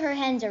can feel her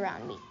hands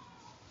around me.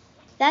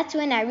 That's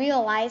when I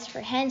realize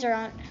her eyes are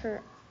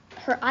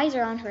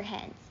on her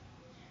hands.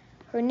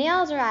 Her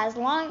nails are as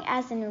long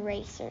as an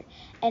eraser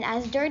and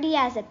as dirty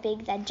as a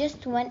pig that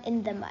just went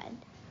in the mud.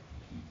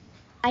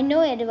 I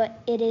know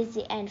it is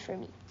the end for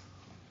me.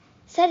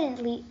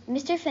 Suddenly,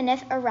 Mr.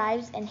 Fenef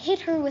arrives and hit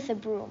her with a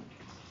broom.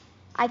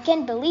 I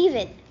can't believe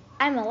it.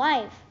 I'm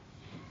alive.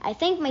 I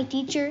thank my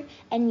teacher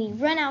and we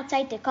run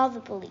outside to call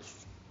the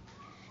police.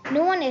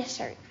 No one is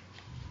hurt.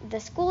 The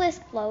school is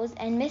closed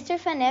and Mr.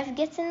 Fenef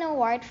gets an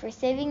award for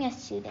saving a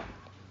student.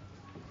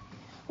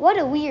 What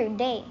a weird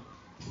day.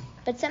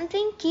 But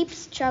something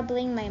keeps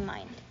troubling my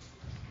mind.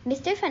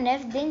 Mr.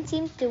 Fenef didn't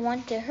seem to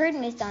want to hurt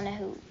Miss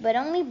Donahue, but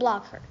only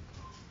block her.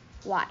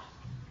 Why?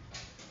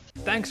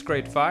 Thanks,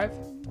 Grade 5.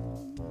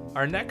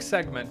 Our next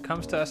segment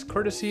comes to us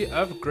courtesy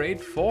of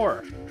Grade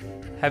 4.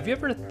 Have you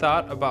ever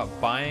thought about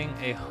buying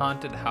a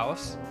haunted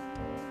house?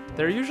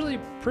 They're usually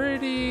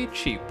pretty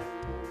cheap.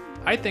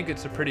 I think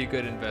it's a pretty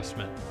good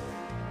investment.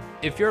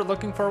 If you're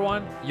looking for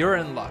one, you're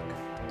in luck.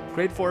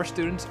 Grade 4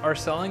 students are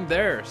selling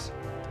theirs.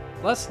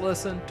 Let's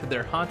listen to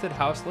their haunted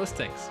house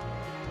listings.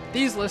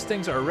 These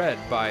listings are read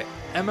by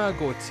Emma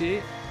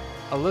Gauthier,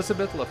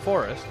 Elizabeth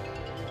LaForest,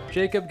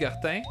 Jacob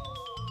Gertin,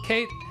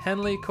 Kate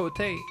Henley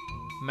Cote,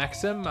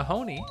 Maxime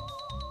Mahoney,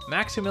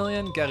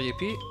 Maximilian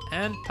Gariepi,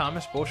 and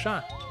Thomas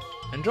Beauchamp.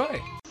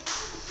 Enjoy!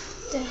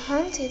 The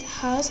haunted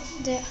house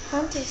The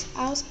haunted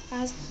house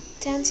has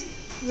 10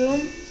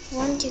 rooms,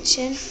 1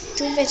 kitchen,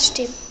 2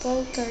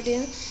 vegetable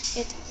garden.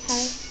 It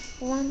has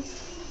one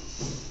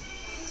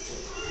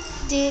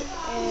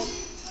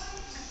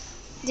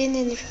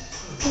dining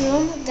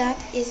room that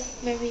is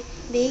very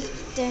big.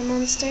 The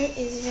monster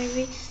is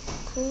very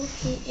cool.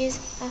 He is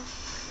a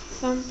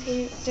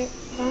vampire.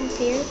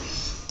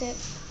 The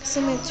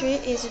cemetery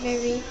is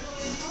very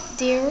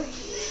dear.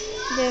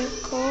 The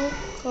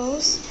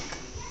cost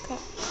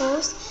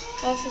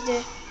of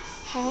the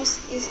house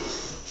is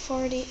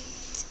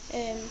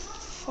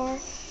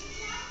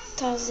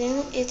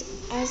 44,000. It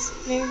has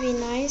very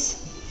nice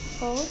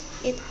hall.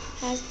 It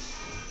has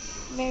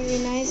very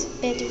nice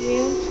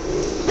bedroom.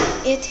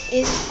 It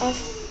is of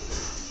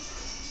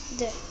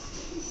the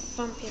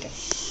vampire.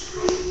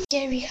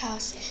 Scary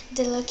house.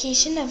 The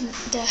location of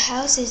the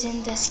house is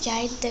in the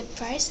sky. The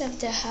price of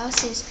the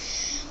house is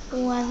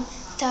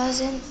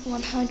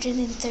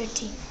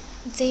 1,130.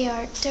 There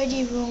are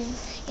 30 rooms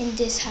in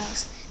this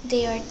house.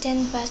 There are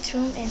 10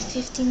 bathrooms and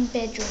 15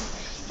 bedrooms.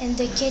 In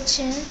the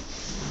kitchen,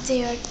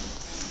 there are 2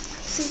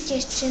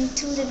 kitchens,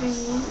 2 living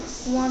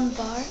rooms, 1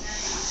 bar.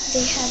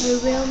 They have a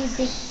really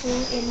big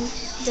pool in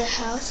the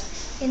house.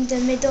 In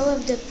the middle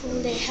of the pool,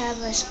 they have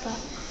a spa.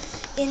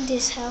 In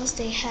this house,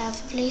 they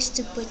have place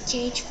to put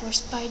cage for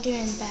spider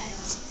and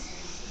bats.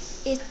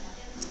 It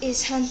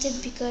is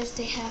haunted because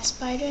they have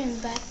spider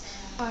and bat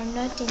are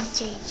not in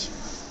cage.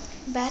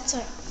 The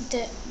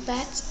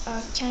bats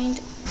are kind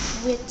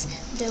with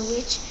the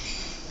witch.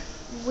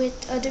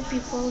 With other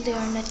people, they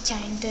are not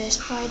kind. The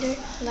spider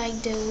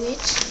like the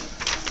witch,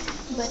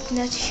 but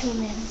not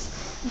humans.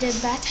 The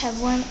bat have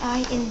 1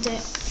 eye in the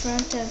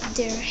front of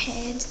their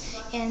head,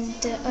 and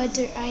the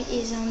other eye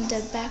is on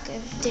the back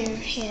of their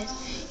head.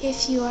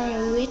 If you are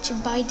a witch,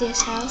 buy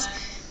this house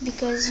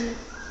because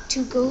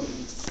to go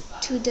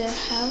to the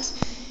house,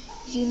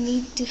 you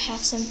need to have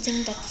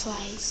something that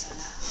flies.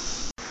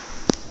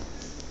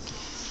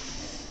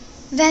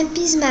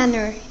 Vampy's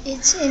Manor.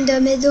 It's in the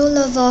middle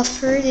of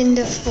Offord in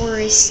the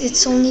forest.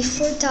 It's only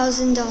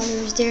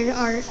 $4,000. There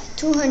are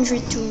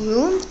 202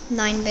 rooms,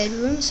 9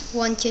 bedrooms,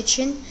 1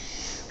 kitchen,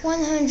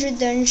 100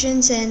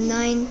 dungeons and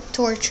 9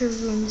 torture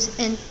rooms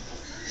and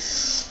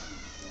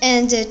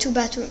 2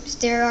 bathrooms.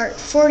 There are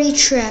 40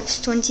 traps,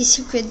 20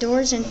 secret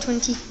doors and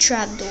 20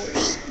 trap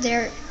doors.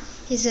 There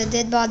is a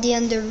dead body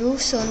on the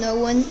roof so no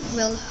one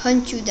will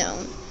hunt you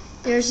down.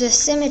 There's a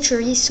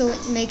cemetery so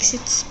it makes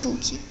it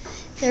spooky.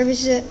 There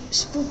is a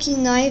spooky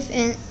knife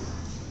in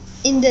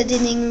the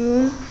dining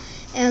room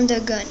and a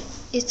gun.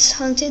 It's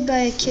haunted by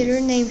a killer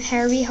named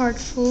Harry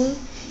Hartfull.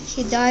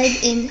 He died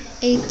in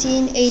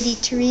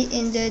 1883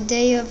 in the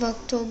day of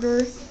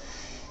October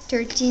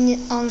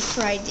 13 on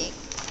Friday.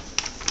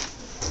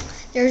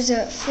 There's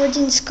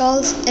 14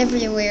 skulls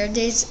everywhere.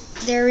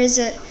 There is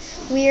a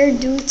weird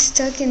dude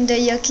stuck in the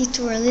yucky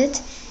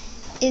toilet.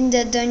 In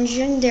the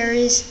dungeon there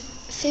is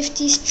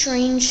 50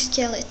 strange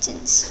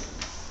skeletons.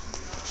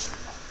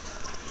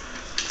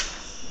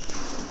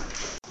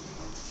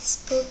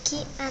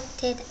 Spooky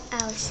haunted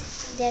house.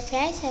 The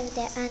price of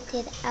the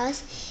haunted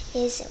house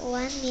is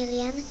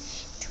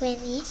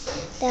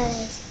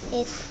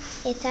 $1,020,000.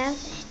 It has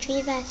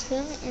 3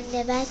 bathrooms and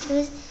the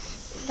bathrooms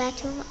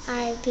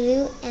are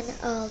blue and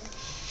old,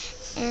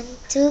 and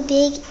 2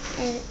 big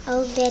and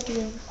old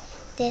bedrooms.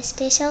 The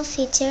special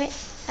features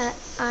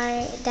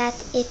are that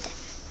it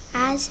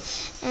has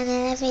an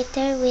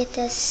elevator with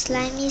a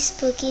slimy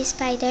spooky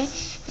spider,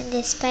 and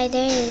the spider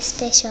is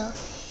special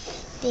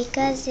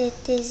because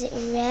it is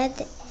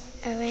red,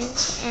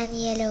 orange and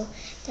yellow.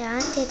 The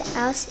haunted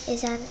house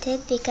is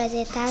haunted because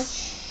it has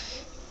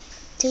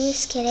 2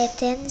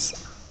 skeletons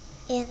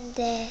in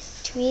the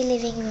 3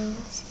 living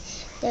rooms.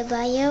 The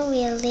buyer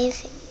will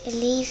live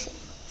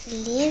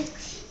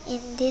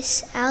in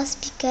this house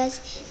because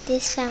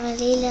this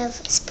family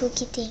loves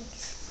spooky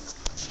things.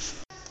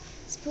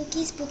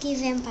 Spooky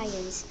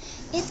Vampires.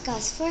 It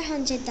costs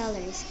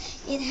 $400.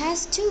 It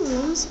has 2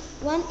 rooms,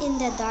 1 in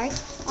the dark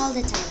all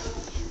the time.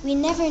 We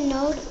never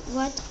know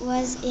what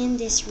was in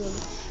this room.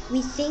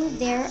 We think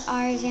there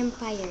are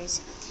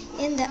vampires.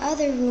 In the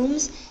other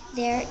rooms,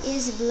 there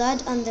is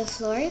blood on the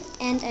floor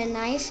and a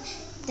knife.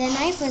 The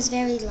knife was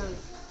very long.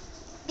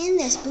 In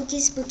the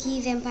spooky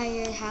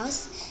vampire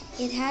house,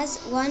 it has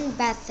 1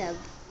 bathtub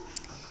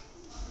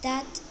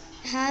that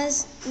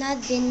has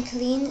not been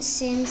cleaned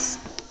since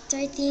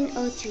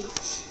 1303.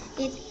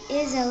 It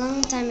is a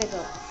long time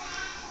ago.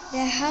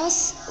 The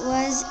house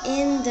was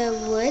in the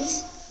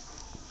woods.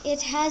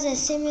 It has a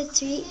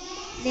cemetery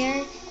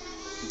there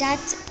that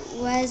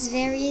was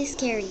very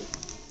scary.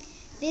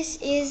 This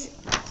is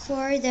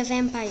for the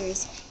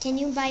vampires. Can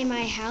you buy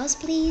my house,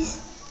 please?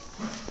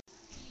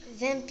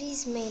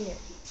 Vampy's Manor.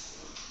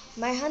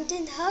 My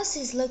haunted house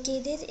is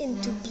located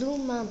into Blue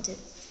Mountain.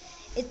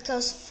 It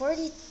costs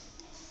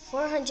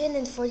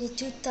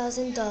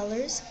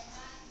 $442,000.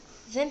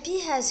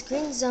 Vampy has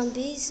green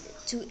zombies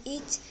to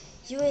eat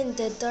you in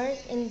the dark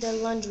in the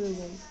laundry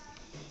room.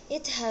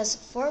 It has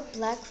 4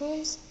 black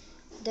rooms.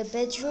 The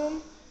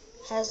bedroom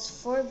has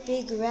 4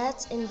 big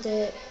rats in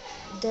the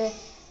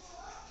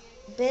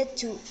bed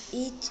to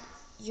eat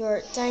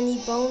your tiny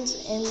bones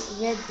and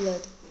red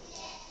blood.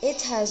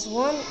 It has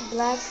one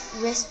black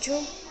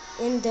restroom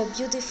in the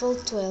beautiful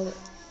toilet.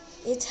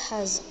 It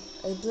has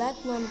a black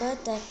mamba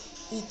that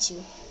eats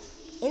you.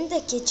 In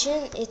the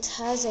kitchen, it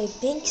has a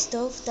pink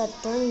stove that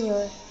burns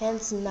your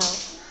hands now.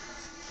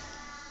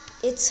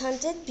 It's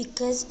haunted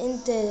because in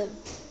the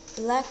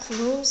black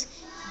rooms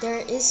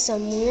there is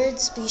some weird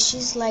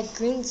species like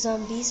green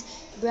zombies,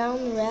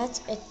 brown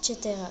rats,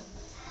 etc.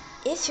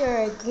 If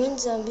you're a green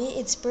zombie,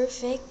 it's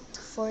perfect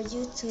for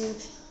you to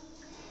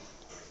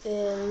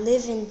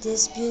live in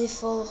this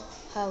beautiful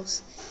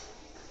house.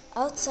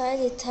 Outside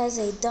it has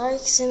a dark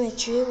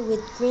cemetery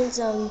with green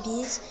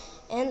zombies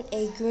and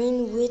a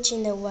green witch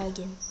in a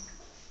wagon.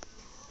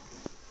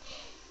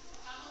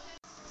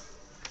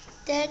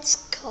 Dead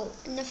skull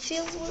in a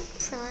field with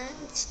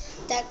plants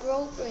that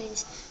grow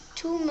grains.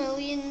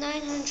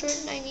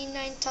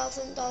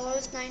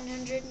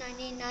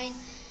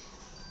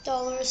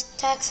 $2,999,999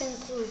 tax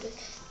included.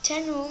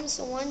 10 rooms,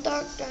 1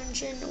 dark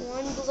dungeon,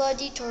 1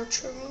 bloody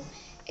torture room,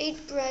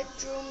 8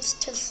 bedrooms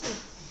to sleep.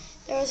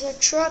 There is a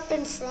trap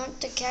in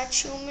front to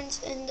catch humans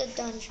in the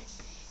dungeon.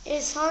 It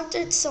is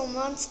haunted so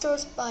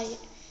monsters buy it.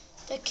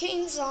 The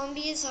king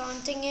zombie is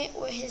haunting it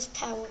with his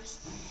powers.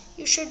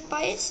 You should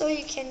buy it so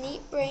you can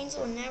eat brains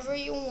whenever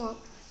you want.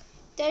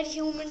 Dead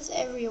humans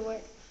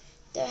everywhere.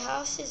 The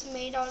house is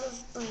made out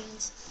of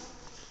brains.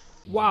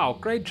 Wow,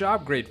 great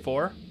job, grade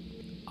 4.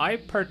 I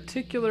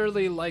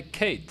particularly like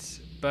Kate's,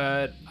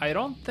 but I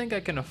don't think I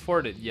can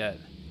afford it yet.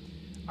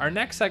 Our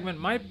next segment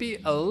might be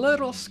a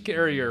little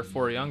scarier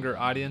for younger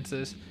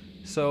audiences,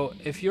 so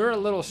if you're a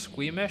little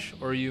squeamish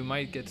or you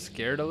might get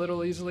scared a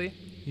little easily,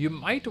 you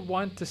might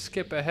want to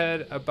skip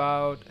ahead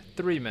about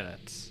 3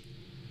 minutes.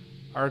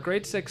 Our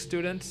grade 6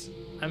 students,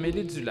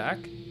 Amélie Dulac,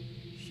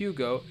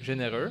 Hugo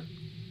Généreux,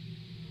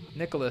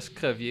 Nicolas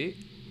Crevier,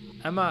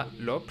 Emma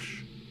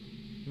Lopsch,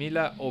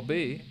 Mila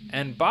Aubé,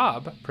 and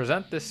Bob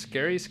present this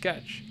scary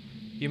sketch.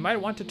 You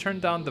might want to turn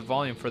down the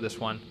volume for this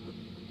one.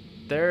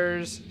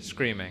 There's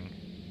screaming.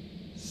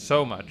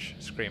 So much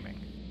screaming.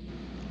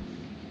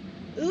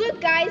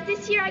 Look guys,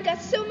 this year I got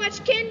so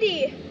much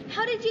candy.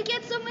 How did you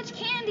get so much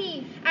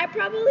candy? I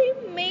probably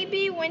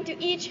maybe went to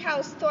each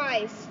house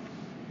twice.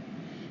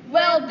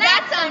 Well,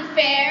 that's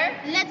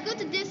unfair. Let's go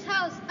to this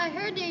house. I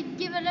heard they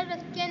give a lot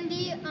of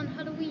candy on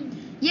Halloween.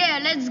 Yeah,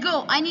 let's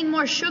go. I need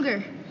more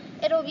sugar.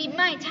 It'll be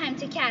my time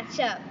to catch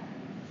up.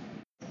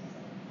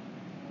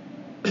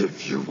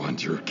 If you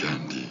want your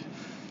candy,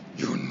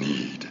 you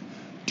need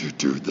to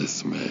do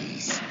this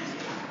maze.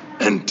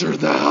 Enter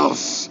the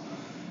house.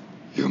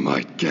 You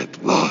might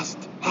get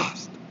lost.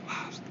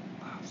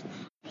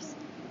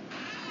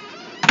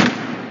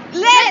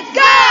 Let's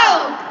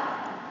go!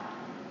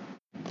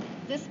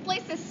 This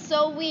place is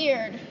so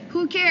weird.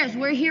 Who cares?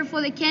 We're here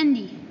for the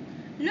candy.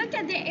 Look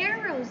at the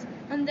arrows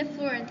on the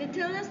floor. They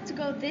tell us to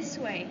go this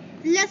way.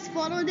 Let's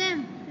follow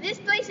them. This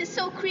place is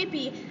so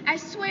creepy. I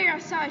swear I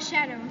saw a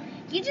shadow.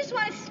 You just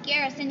want to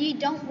scare us and you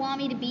don't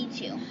want me to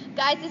beat you.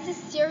 Guys, this is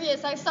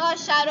serious. I saw a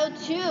shadow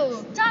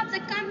too. Stop the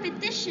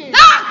competition.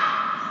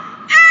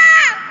 Ah!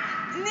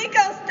 Ah! Nico,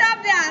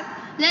 stop that.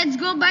 Let's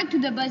go back to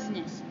the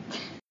business.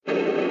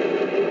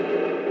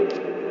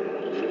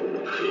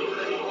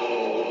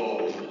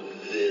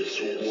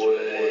 This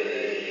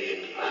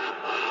way.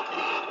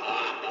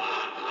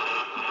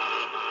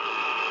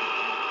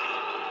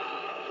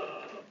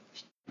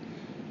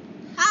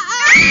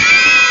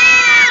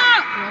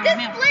 This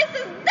place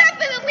is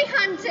definitely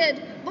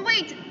haunted. But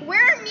wait,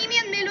 where are Mimi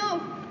and Milo?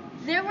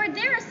 They were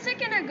there a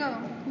second ago.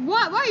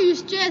 Why are you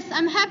stressed?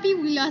 I'm happy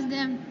we lost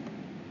them.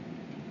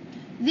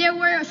 They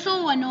were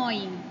so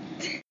annoying.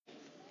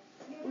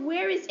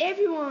 Where is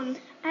everyone?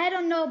 I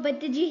don't know, but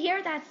did you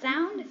hear that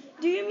sound?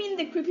 Do you mean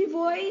the creepy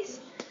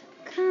voice?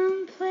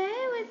 Come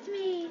play with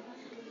me.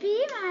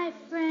 Be my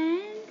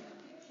friend.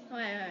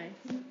 Wait.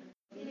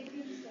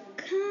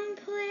 Come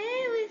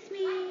play with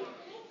me.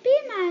 Be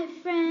my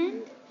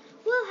friend.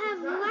 We'll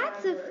have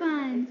lots of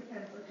fun.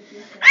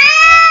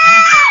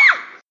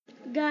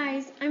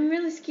 Guys, I'm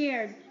really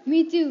scared.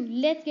 Me too.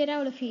 Let's get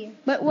out of here.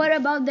 But what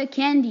about the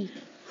candy?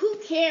 Who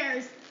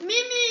cares?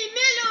 Mimi,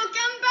 Milo,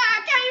 come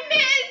back. I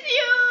miss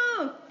you.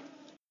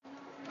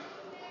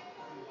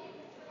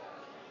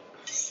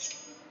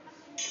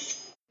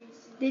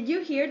 Did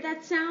you hear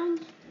that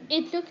sound?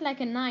 It looked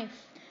like a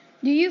knife.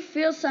 Do you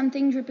feel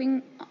something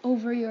dripping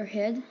over your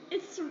head?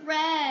 It's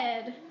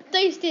red.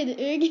 Taste it,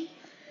 Hug.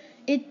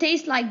 It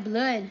tastes like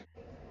blood.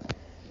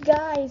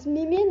 Guys,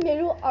 Mimi and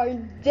Milo are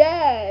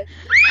dead.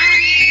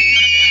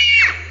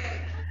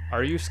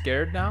 Are you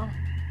scared now?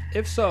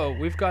 If so,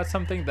 we've got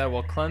something that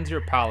will cleanse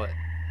your palate.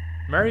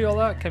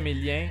 Mariola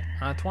Camillien,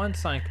 Antoine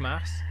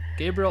Cinq-Mars,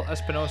 Gabriel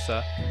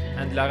Espinosa,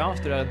 and Laurence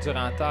de la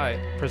Durantaye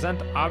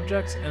present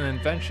objects and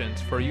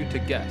inventions for you to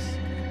guess.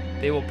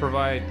 They will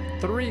provide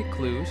 3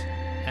 clues,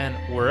 and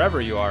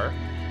wherever you are,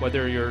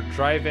 whether you're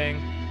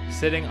driving,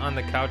 sitting on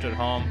the couch at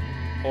home,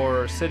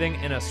 or sitting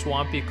in a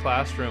swampy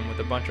classroom with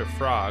a bunch of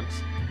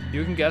frogs,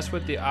 you can guess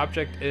what the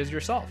object is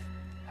yourself.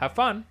 Have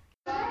fun!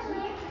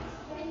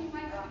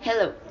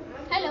 Hello.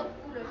 Hello.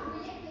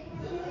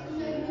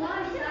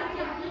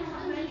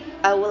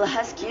 I will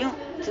ask you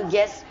to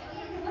guess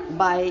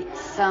by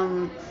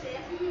some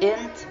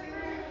hint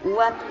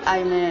what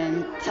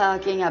I'm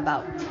talking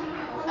about.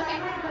 Okay.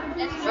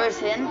 Let's go.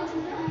 First hint,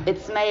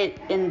 it's made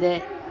in the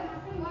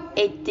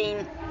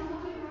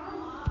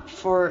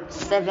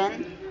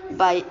 1847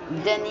 by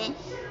Denis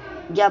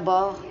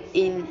Gabor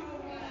in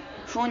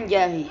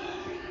Hungary.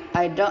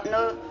 I don't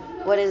know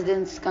what is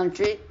this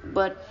country,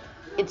 but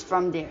it's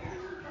from there.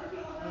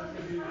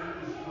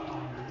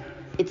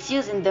 It's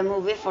used in the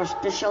movie for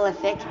special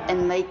effects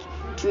and make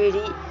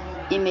 3D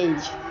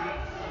image.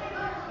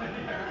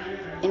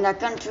 In a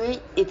country,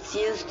 it's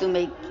used to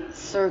make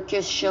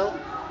circus show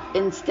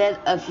instead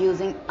of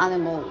using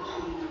animal.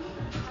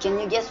 Can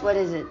you guess what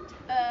is it?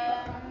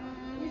 I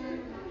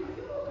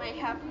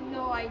have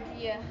no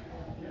idea.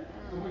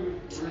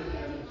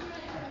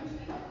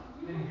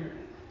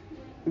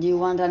 Do you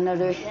want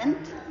another hint?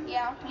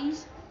 Yeah,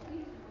 please.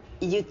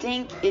 You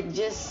think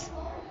it's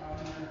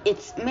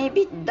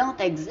maybe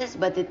don't exist,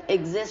 but it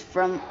exists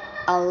from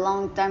a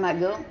long time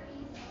ago?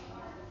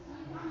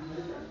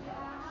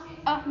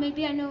 Oh,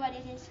 maybe I know what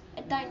it is.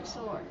 A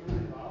dinosaur.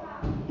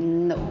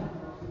 No.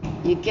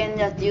 You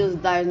cannot use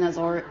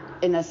dinosaur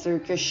in a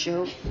circus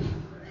show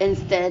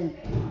instead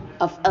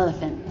of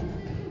elephant.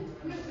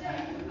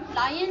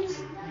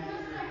 Lions?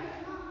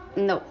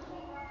 No.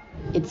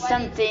 It's What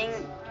something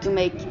to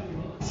make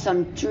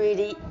some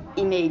 3D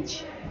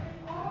image.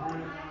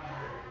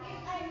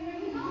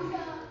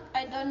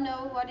 I don't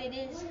know what it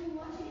is.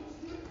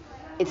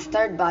 It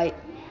started by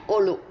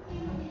Holo.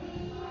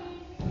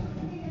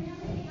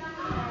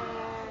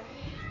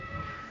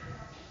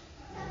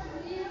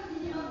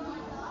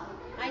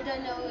 I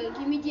don't know.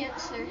 Give me the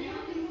answer.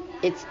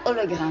 It's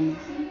hologram.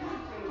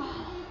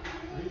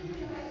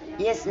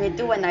 Yes, me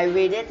too. When I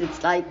read it,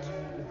 it's like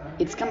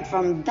it's come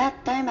from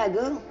that time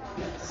ago.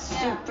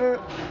 Super,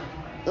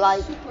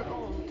 like Super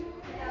old.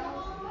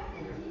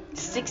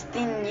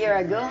 16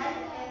 years ago.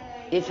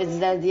 If it's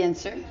that the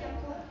answer.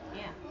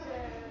 Yeah.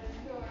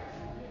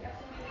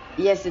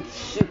 Yes, it's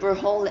super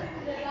old.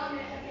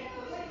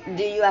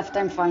 Do you have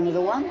time for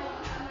another one?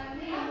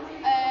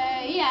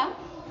 Yeah.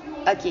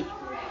 Okay.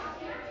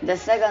 The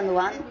second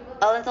one,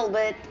 a little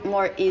bit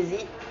more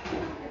easy.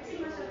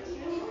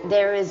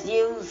 There is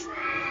used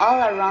all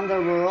around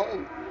the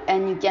world,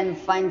 and you can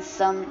find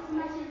some,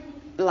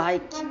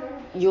 like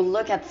you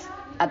look at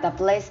a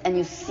place and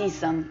you see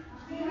some.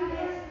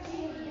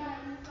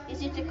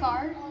 Is it a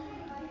car?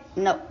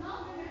 No,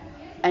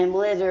 I'm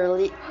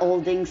literally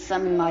holding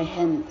some in my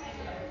hand.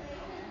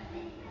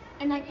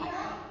 An iPad.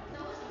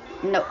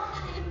 No,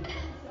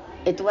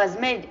 it was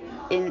made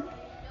in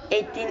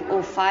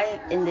 1805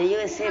 in the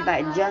USA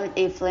by John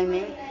A.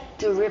 Fleming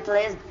to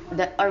replace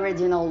the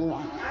original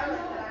one.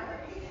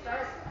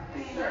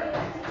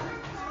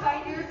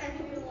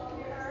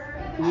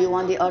 Do you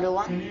want the other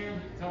one?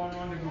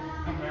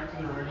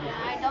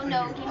 I don't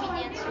know. Give me the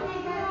answer.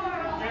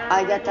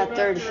 I got a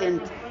third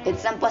hint.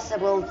 It's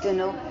impossible to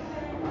know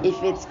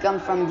if it's come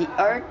from the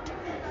earth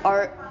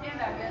or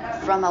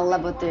from a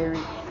laboratory.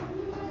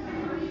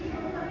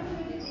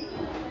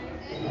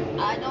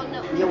 I don't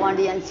know. You want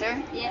the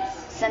answer? Yes.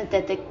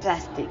 Synthetic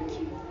plastic.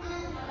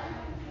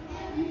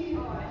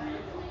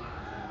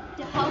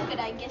 How could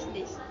I guess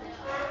this?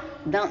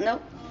 Don't know?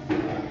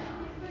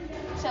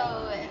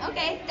 So,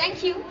 okay.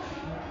 Thank you.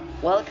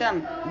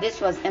 Welcome.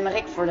 This was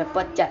Emeric for the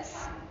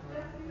podcast.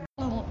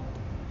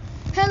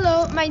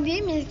 Hello, my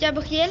name is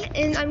Gabrielle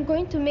and I'm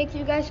going to make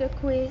you guys a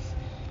quiz.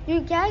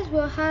 You guys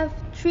will have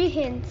 3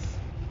 hints.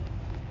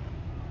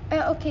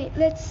 Okay,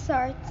 let's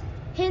start.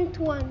 Hint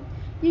 1.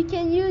 You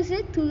can use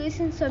it to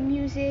listen some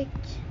music.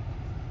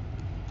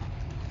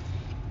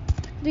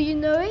 Do you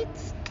know it?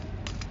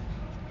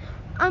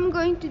 I'm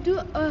going to do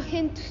a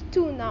hint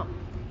 2 now.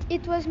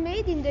 It was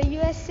made in the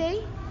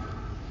USA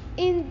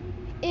in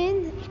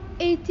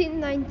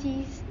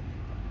 1890s.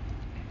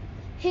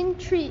 Hint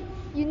 3.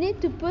 You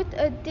need to put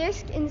a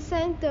disc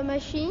inside the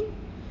machine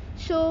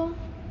so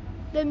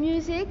the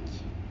music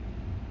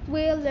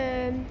will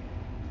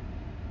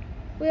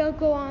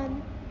go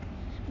on.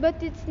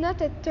 But it's not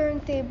a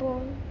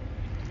turntable.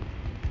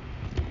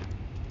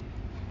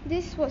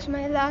 This was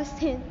my last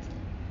hint.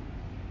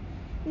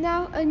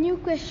 Now a new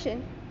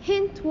question.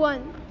 Hint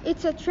 1.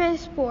 It's a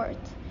transport.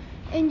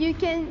 And you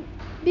can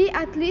be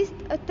at least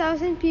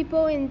 1,000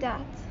 people in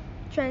that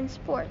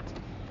transport.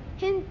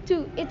 Hint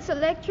 2. It's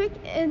electric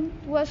and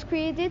was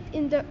created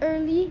in the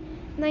early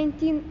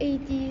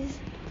 1980s.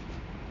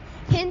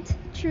 Hint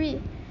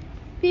 3.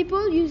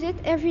 People use it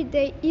every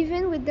day,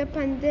 even with the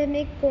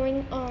pandemic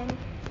going on.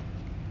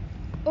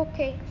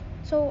 Okay,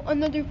 so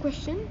another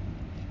question.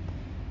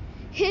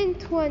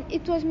 Hint 1.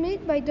 It was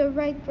made by the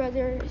Wright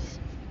brothers.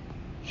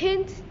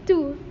 Hint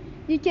 2.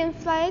 You can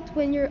fly it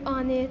when you're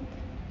on it.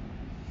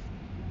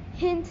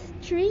 Hint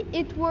 3.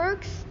 It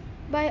works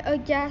by a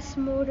gas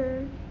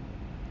motor.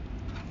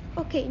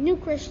 Okay, new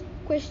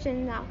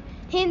question now.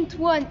 Hint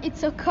 1.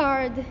 It's a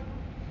card.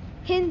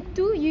 Hint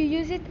 2. You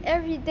use it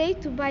every day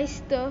to buy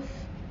stuff.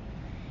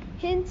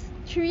 Hint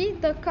 3,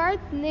 the card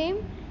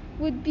name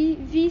would be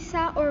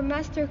Visa or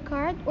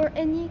MasterCard or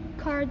any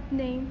card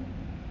name.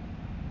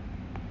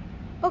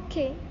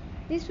 Okay,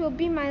 this will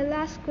be my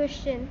last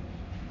question.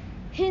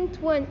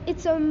 Hint 1,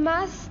 it's a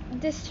mass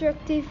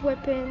destructive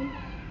weapon.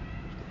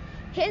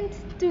 Hint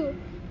 2,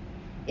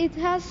 it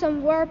has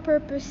some war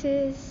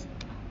purposes.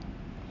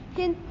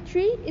 Hint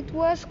 3, it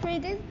was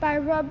created by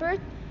Robert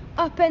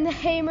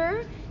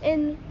Oppenheimer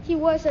and he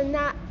was a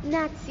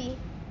Nazi.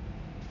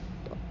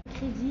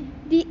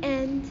 The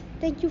end.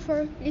 Thank you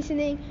for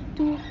listening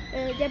to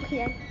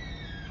Gabrielle.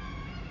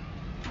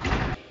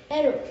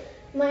 Hello,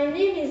 my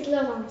name is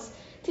Laurence.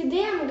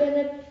 Today I'm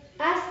gonna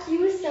ask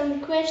you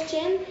some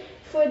questions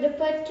for the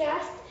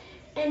podcast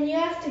and you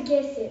have to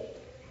guess it.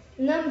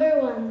 Number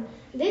 1.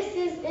 This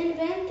is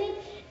invented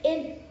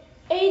in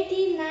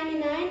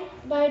 1899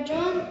 by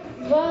John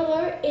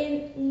Voller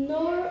in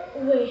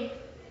Norway.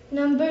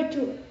 Number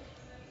 2.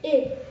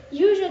 It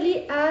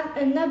usually has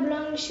an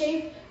oblong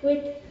shape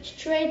with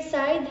straight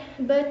side,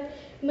 but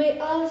may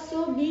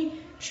also be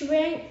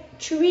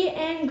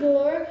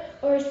triangular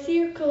or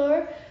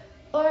circular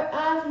or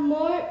have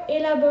more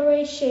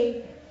elaborate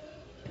shape.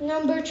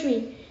 Number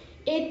 3.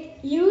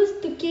 It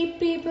used to keep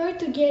paper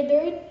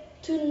together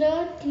to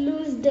not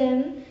lose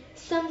them.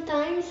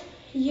 Sometimes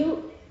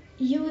you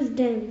use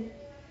them.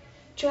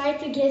 Try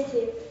to guess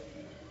it.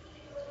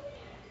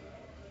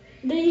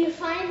 Do you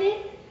find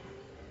it?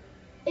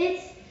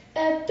 It's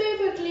a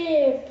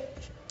paperclip.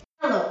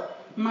 Hello,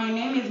 my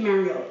name is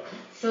Mario.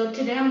 So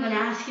today I'm going to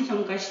ask you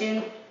some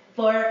questions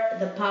for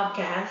the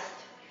podcast.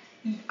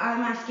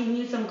 I'm asking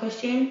you some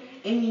questions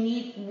and you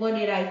need what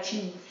did I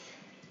choose.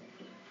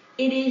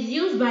 It is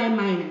used by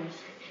miners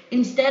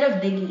instead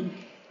of digging.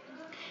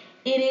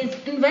 It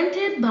is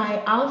invented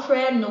by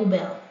Alfred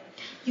Nobel.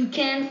 You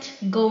can't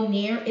go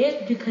near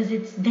it because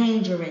it's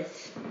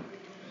dangerous.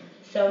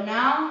 So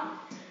now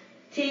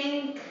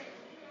think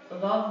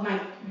about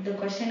the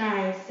question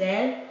I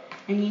said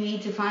and you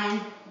need to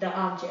find the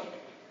object.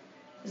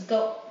 Let's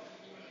go.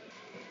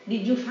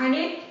 Did you find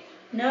it?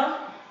 No?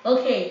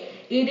 Okay,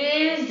 it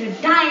is the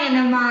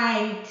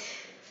dynamite.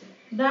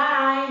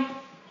 Bye.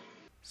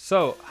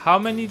 So, how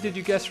many did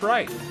you guess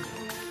right?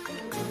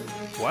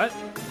 What?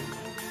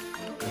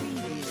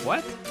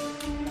 What?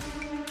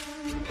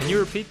 Can you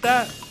repeat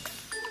that?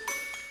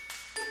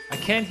 I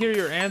can't hear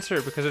your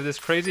answer because of this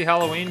crazy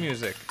Halloween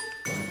music.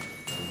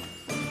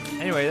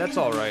 Anyway, that's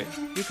alright.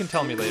 You can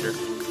tell me later.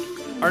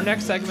 Our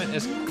next segment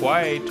is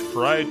quite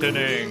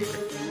frightening.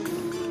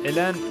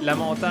 Hélène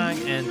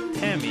Lamontagne and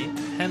Tammy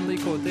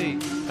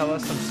Henley-Cote tell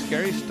us some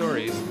scary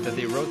stories that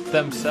they wrote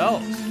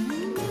themselves.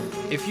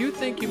 If you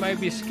think you might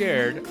be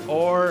scared,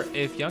 or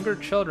if younger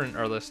children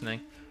are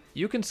listening,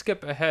 you can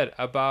skip ahead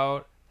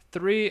about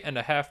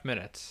 3.5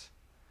 minutes.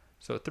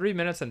 So 3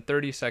 minutes and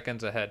 30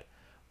 seconds ahead.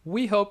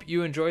 We hope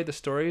you enjoyed the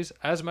stories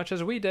as much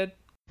as we did.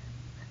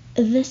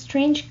 The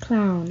Strange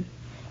Clown.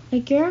 A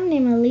girl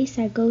named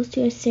Elisa goes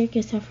to a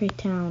circus of her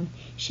town.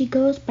 She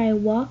goes by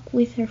walk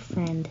with her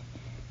friend.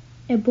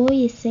 A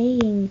boy is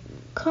saying,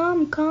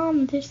 "Come,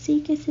 come, the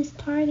circus is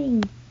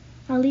starting."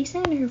 Elisa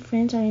and her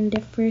friends are in the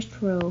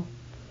first row.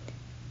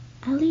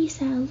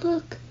 "Elisa,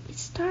 look, it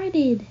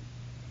started."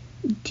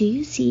 "Do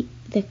you see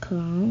the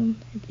clown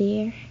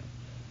there?"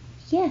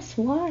 "Yes,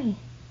 why?"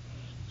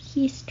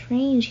 "He's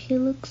strange, he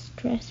looks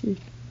stressed."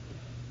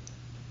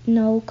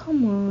 "No,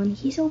 come on,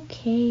 he's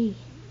okay."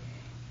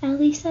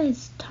 Elisa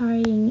is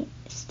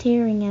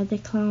staring at the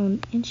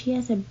clown and she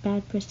has a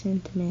bad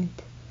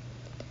presentiment.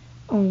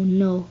 Oh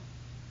no.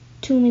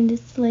 2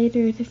 minutes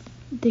later,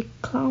 the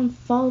clown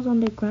falls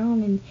on the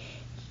ground and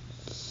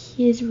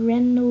his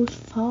red nose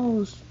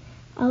falls.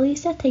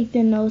 Elisa takes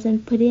the nose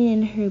and puts it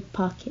in her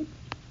pocket.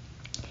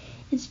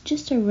 "It's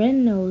just a red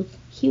nose.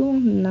 He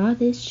won't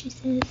notice," she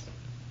says.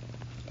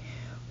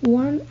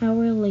 1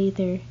 hour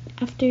later,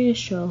 after the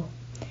show,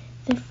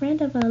 the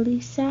friend of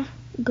Elisa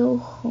go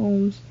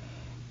home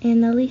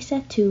and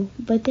Elisa too,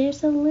 but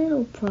there's a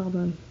little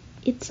problem.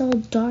 It's all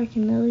dark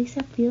and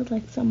Elisa feels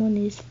like someone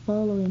is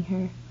following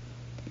her.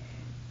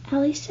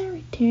 Elisa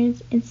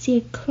returns and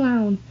sees a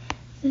clown,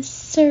 the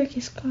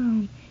circus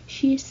clown.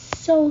 She is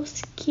so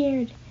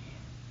scared.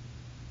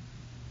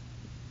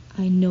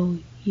 "I know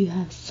you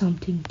have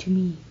something to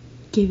me.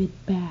 Give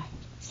it back,"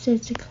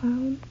 says the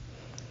clown.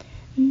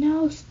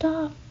 "No,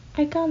 stop.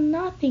 I got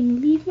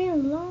nothing. Leave me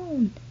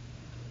alone."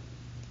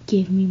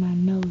 "Give me my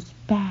nose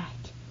back."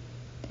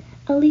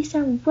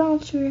 Elisa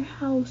runs to her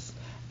house,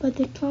 but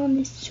the clown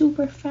is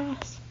super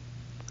fast.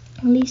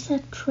 Elisa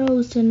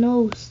throws the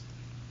nose,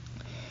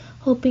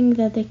 hoping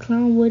that the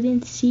clown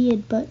wouldn't see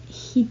it, but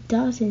he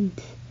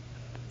doesn't.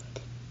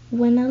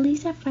 When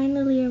Elisa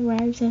finally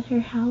arrives at her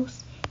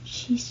house,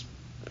 she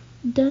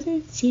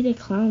doesn't see the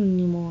clown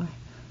anymore,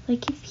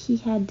 like if he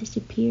had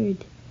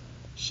disappeared.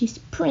 She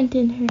sprints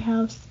in her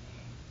house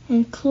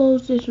and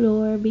closes the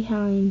door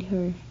behind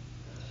her.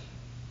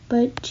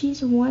 But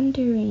she's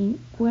wondering,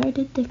 where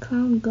did the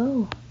clown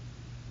go?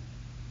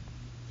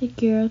 The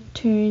girl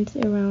turns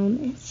around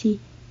and sees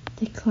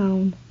the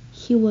clown.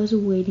 He was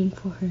waiting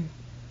for her.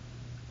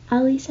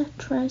 Alisa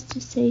tries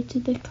to say to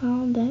the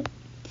clown that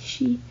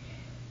she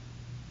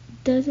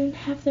doesn't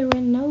have the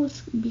red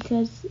nose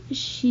because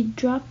she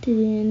dropped it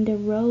in the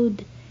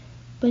road,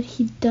 but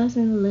he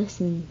doesn't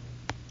listen.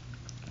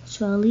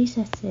 So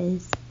Alisa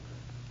says,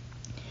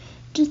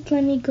 "Just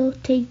let me go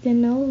take the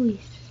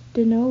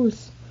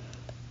nose.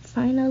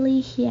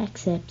 Finally, he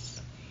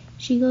accepts.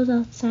 She goes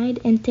outside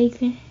and takes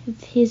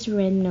his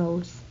red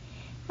nose.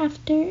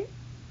 After,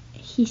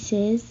 he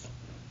says,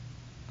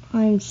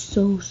 "I'm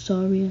so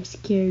sorry I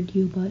scared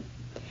you, but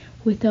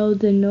without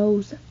the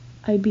nose,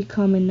 I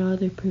become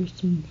another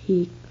person,"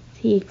 he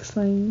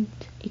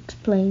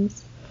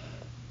explains.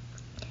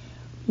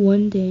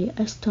 "One day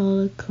I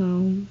stole a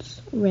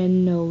clown's red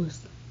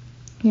nose,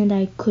 and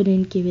I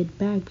couldn't give it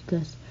back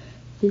because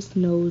this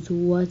nose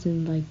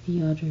wasn't like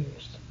the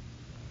others.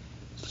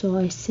 So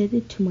I said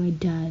it to my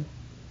dad,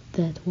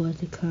 that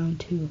was a clown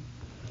too.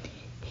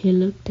 He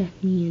looked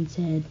at me and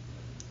said,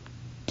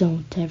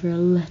 'Don't ever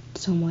let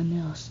someone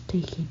else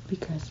take it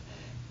because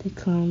the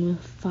clown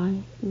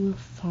will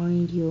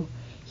find you.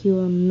 He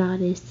will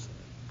notice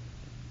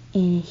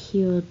and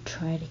he will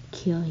try to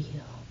kill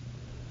you.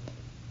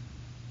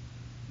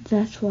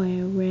 That's why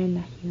I ran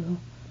at you.'"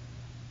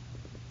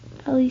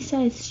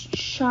 Alisa is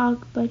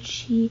shocked, but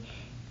she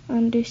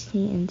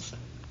understands.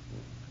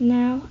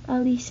 Now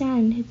Alisa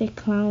and the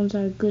clowns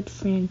are good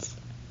friends.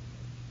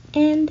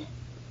 And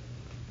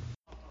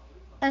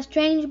A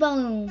strange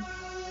balloon.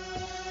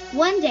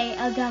 One day,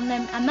 a girl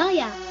named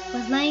Amelia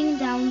was laying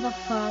down the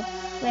floor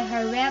with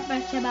her red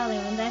birthday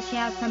balloon that she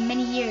had for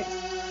many years.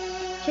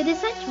 She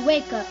decides to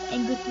wake up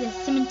and go to the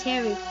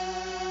cemetery.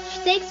 She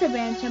takes a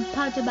branch and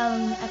pops the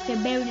balloon after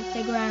burying it to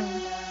the ground.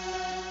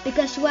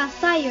 Because she was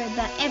tired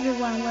that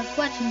everyone was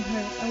watching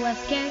her and was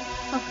scared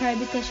of her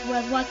because she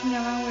was walking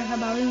around with her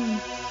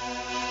balloon.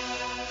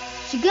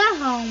 She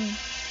got home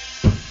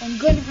and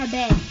got in her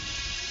bed.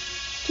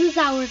 2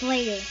 hours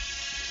later,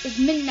 it's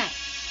midnight,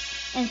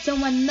 and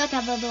someone knocked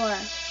at the door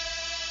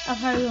of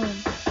her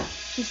room.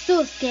 She's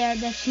so scared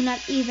that she not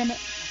even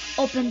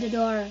opened the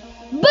door.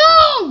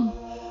 Boom!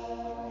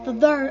 The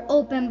door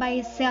opened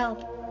by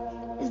itself.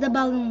 "It's the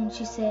balloon,"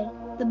 she said.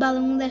 "The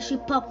balloon that she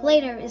popped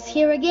later is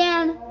here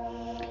again."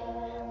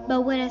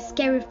 But with a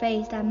scary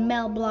face that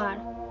smelled blood.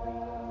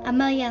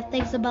 Amelia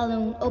takes the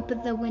balloon,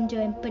 opens the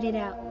window, and put it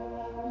out.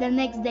 The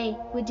next day,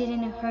 we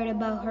didn't hear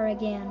about her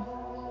again.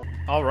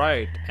 All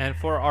right, and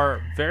for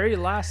our very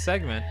last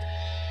segment,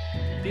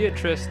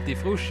 Beatrice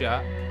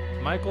Difrucia,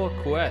 Michael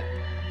Couette,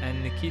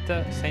 and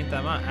Nikita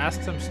Saint-Amand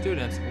asked some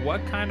students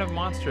what kind of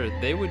monster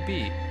they would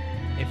be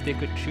if they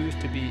could choose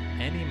to be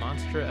any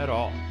monster at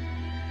all.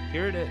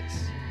 Here it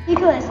is.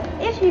 Nicholas,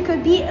 if you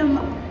could be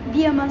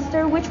a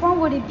monster, which one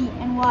would it be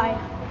and why?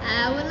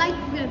 I would like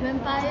to be a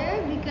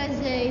vampire because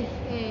it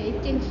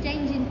can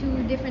change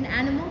into different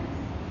animals.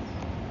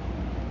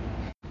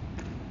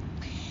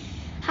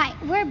 Hi,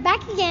 we're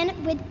back again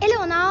with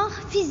Eleonore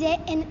Fizet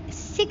in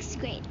 6th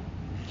grade.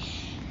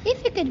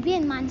 If you could be a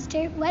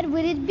monster, what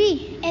would it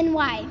be and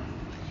why?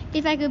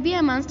 If I could be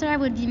a monster, I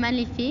would be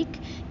Maléfique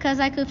because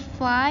I could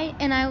fly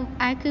and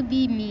I could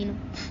be mean.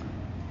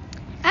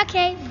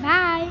 Okay,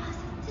 bye.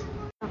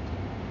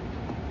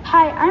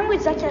 Hi, I'm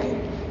with Zachary.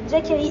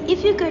 Zachary,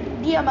 if you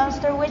could be a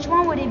monster, which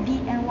one would it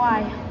be and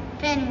why?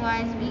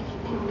 Pennywise,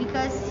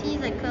 because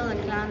he's a killer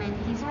clown and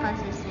he's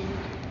possessing.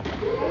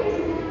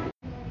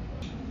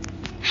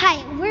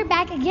 Hi, we're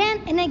back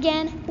again and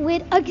again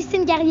with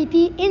Augustine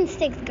Gariepi in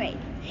 6th grade.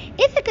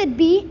 If you could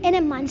be in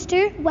a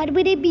monster, what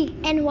would it be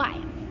and why?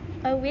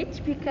 A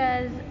witch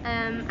because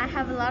I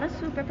have a lot of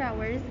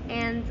superpowers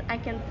and I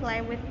can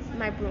fly with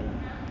my broom.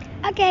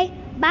 Okay,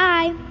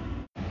 bye.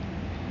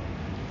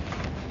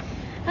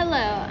 Hello,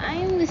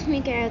 I'm with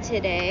Mikael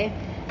today.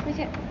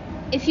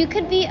 If you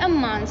could be a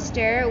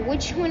monster,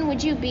 which one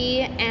would you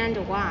be and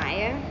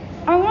why?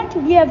 I want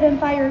to be a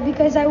vampire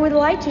because I would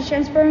like to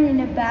transform in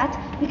a bat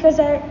because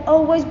I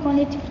always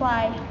wanted to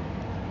fly.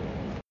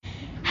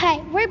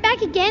 Hi, we're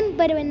back again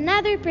but with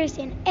another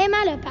person,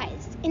 Emma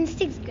Lopez in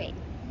 6th grade.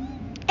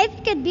 If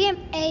you could be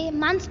a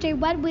monster,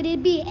 what would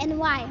it be and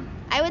why?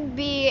 I would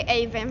be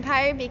a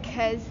vampire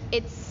because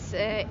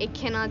it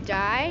cannot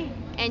die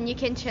and you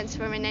can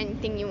transform in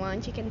anything you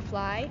want. You can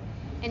fly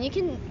and you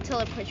can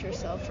teleport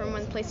yourself from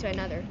one place to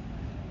another.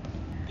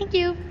 Thank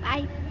you.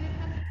 Bye.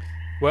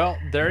 Well,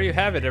 there you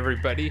have it,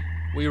 everybody.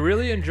 We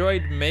really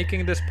enjoyed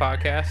making this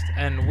podcast,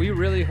 and we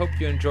really hope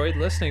you enjoyed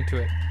listening to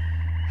it.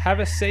 Have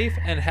a safe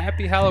and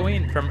happy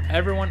Halloween from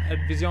everyone at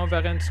Vision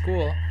Varennes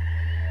School.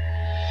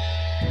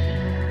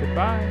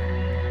 Goodbye.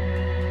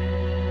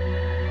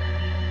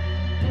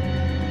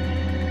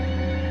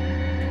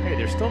 Hey,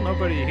 there's still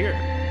nobody here.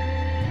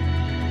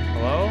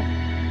 Hello?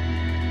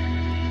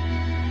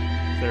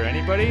 Is there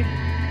anybody?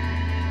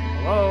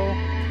 Hello?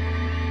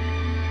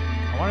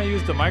 I want to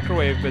use the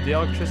microwave, but the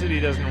electricity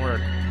doesn't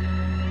work.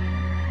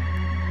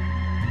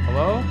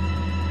 Hello?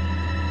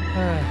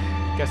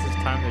 Guess it's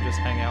time to just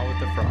hang out with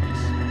the frogs.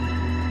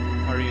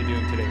 How are you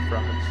doing today,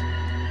 frogs?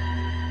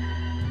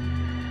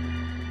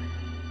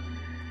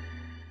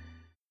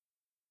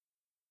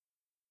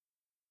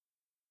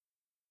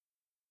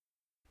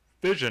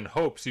 Vision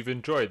hopes you've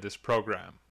enjoyed this program.